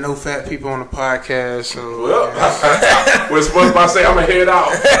 They said no fat people on the podcast. So we're supposed to say I'm gonna head out.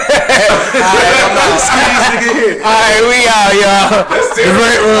 Alright, we out, y'all. That's the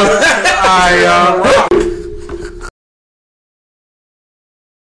Break Room. Alright, y'all.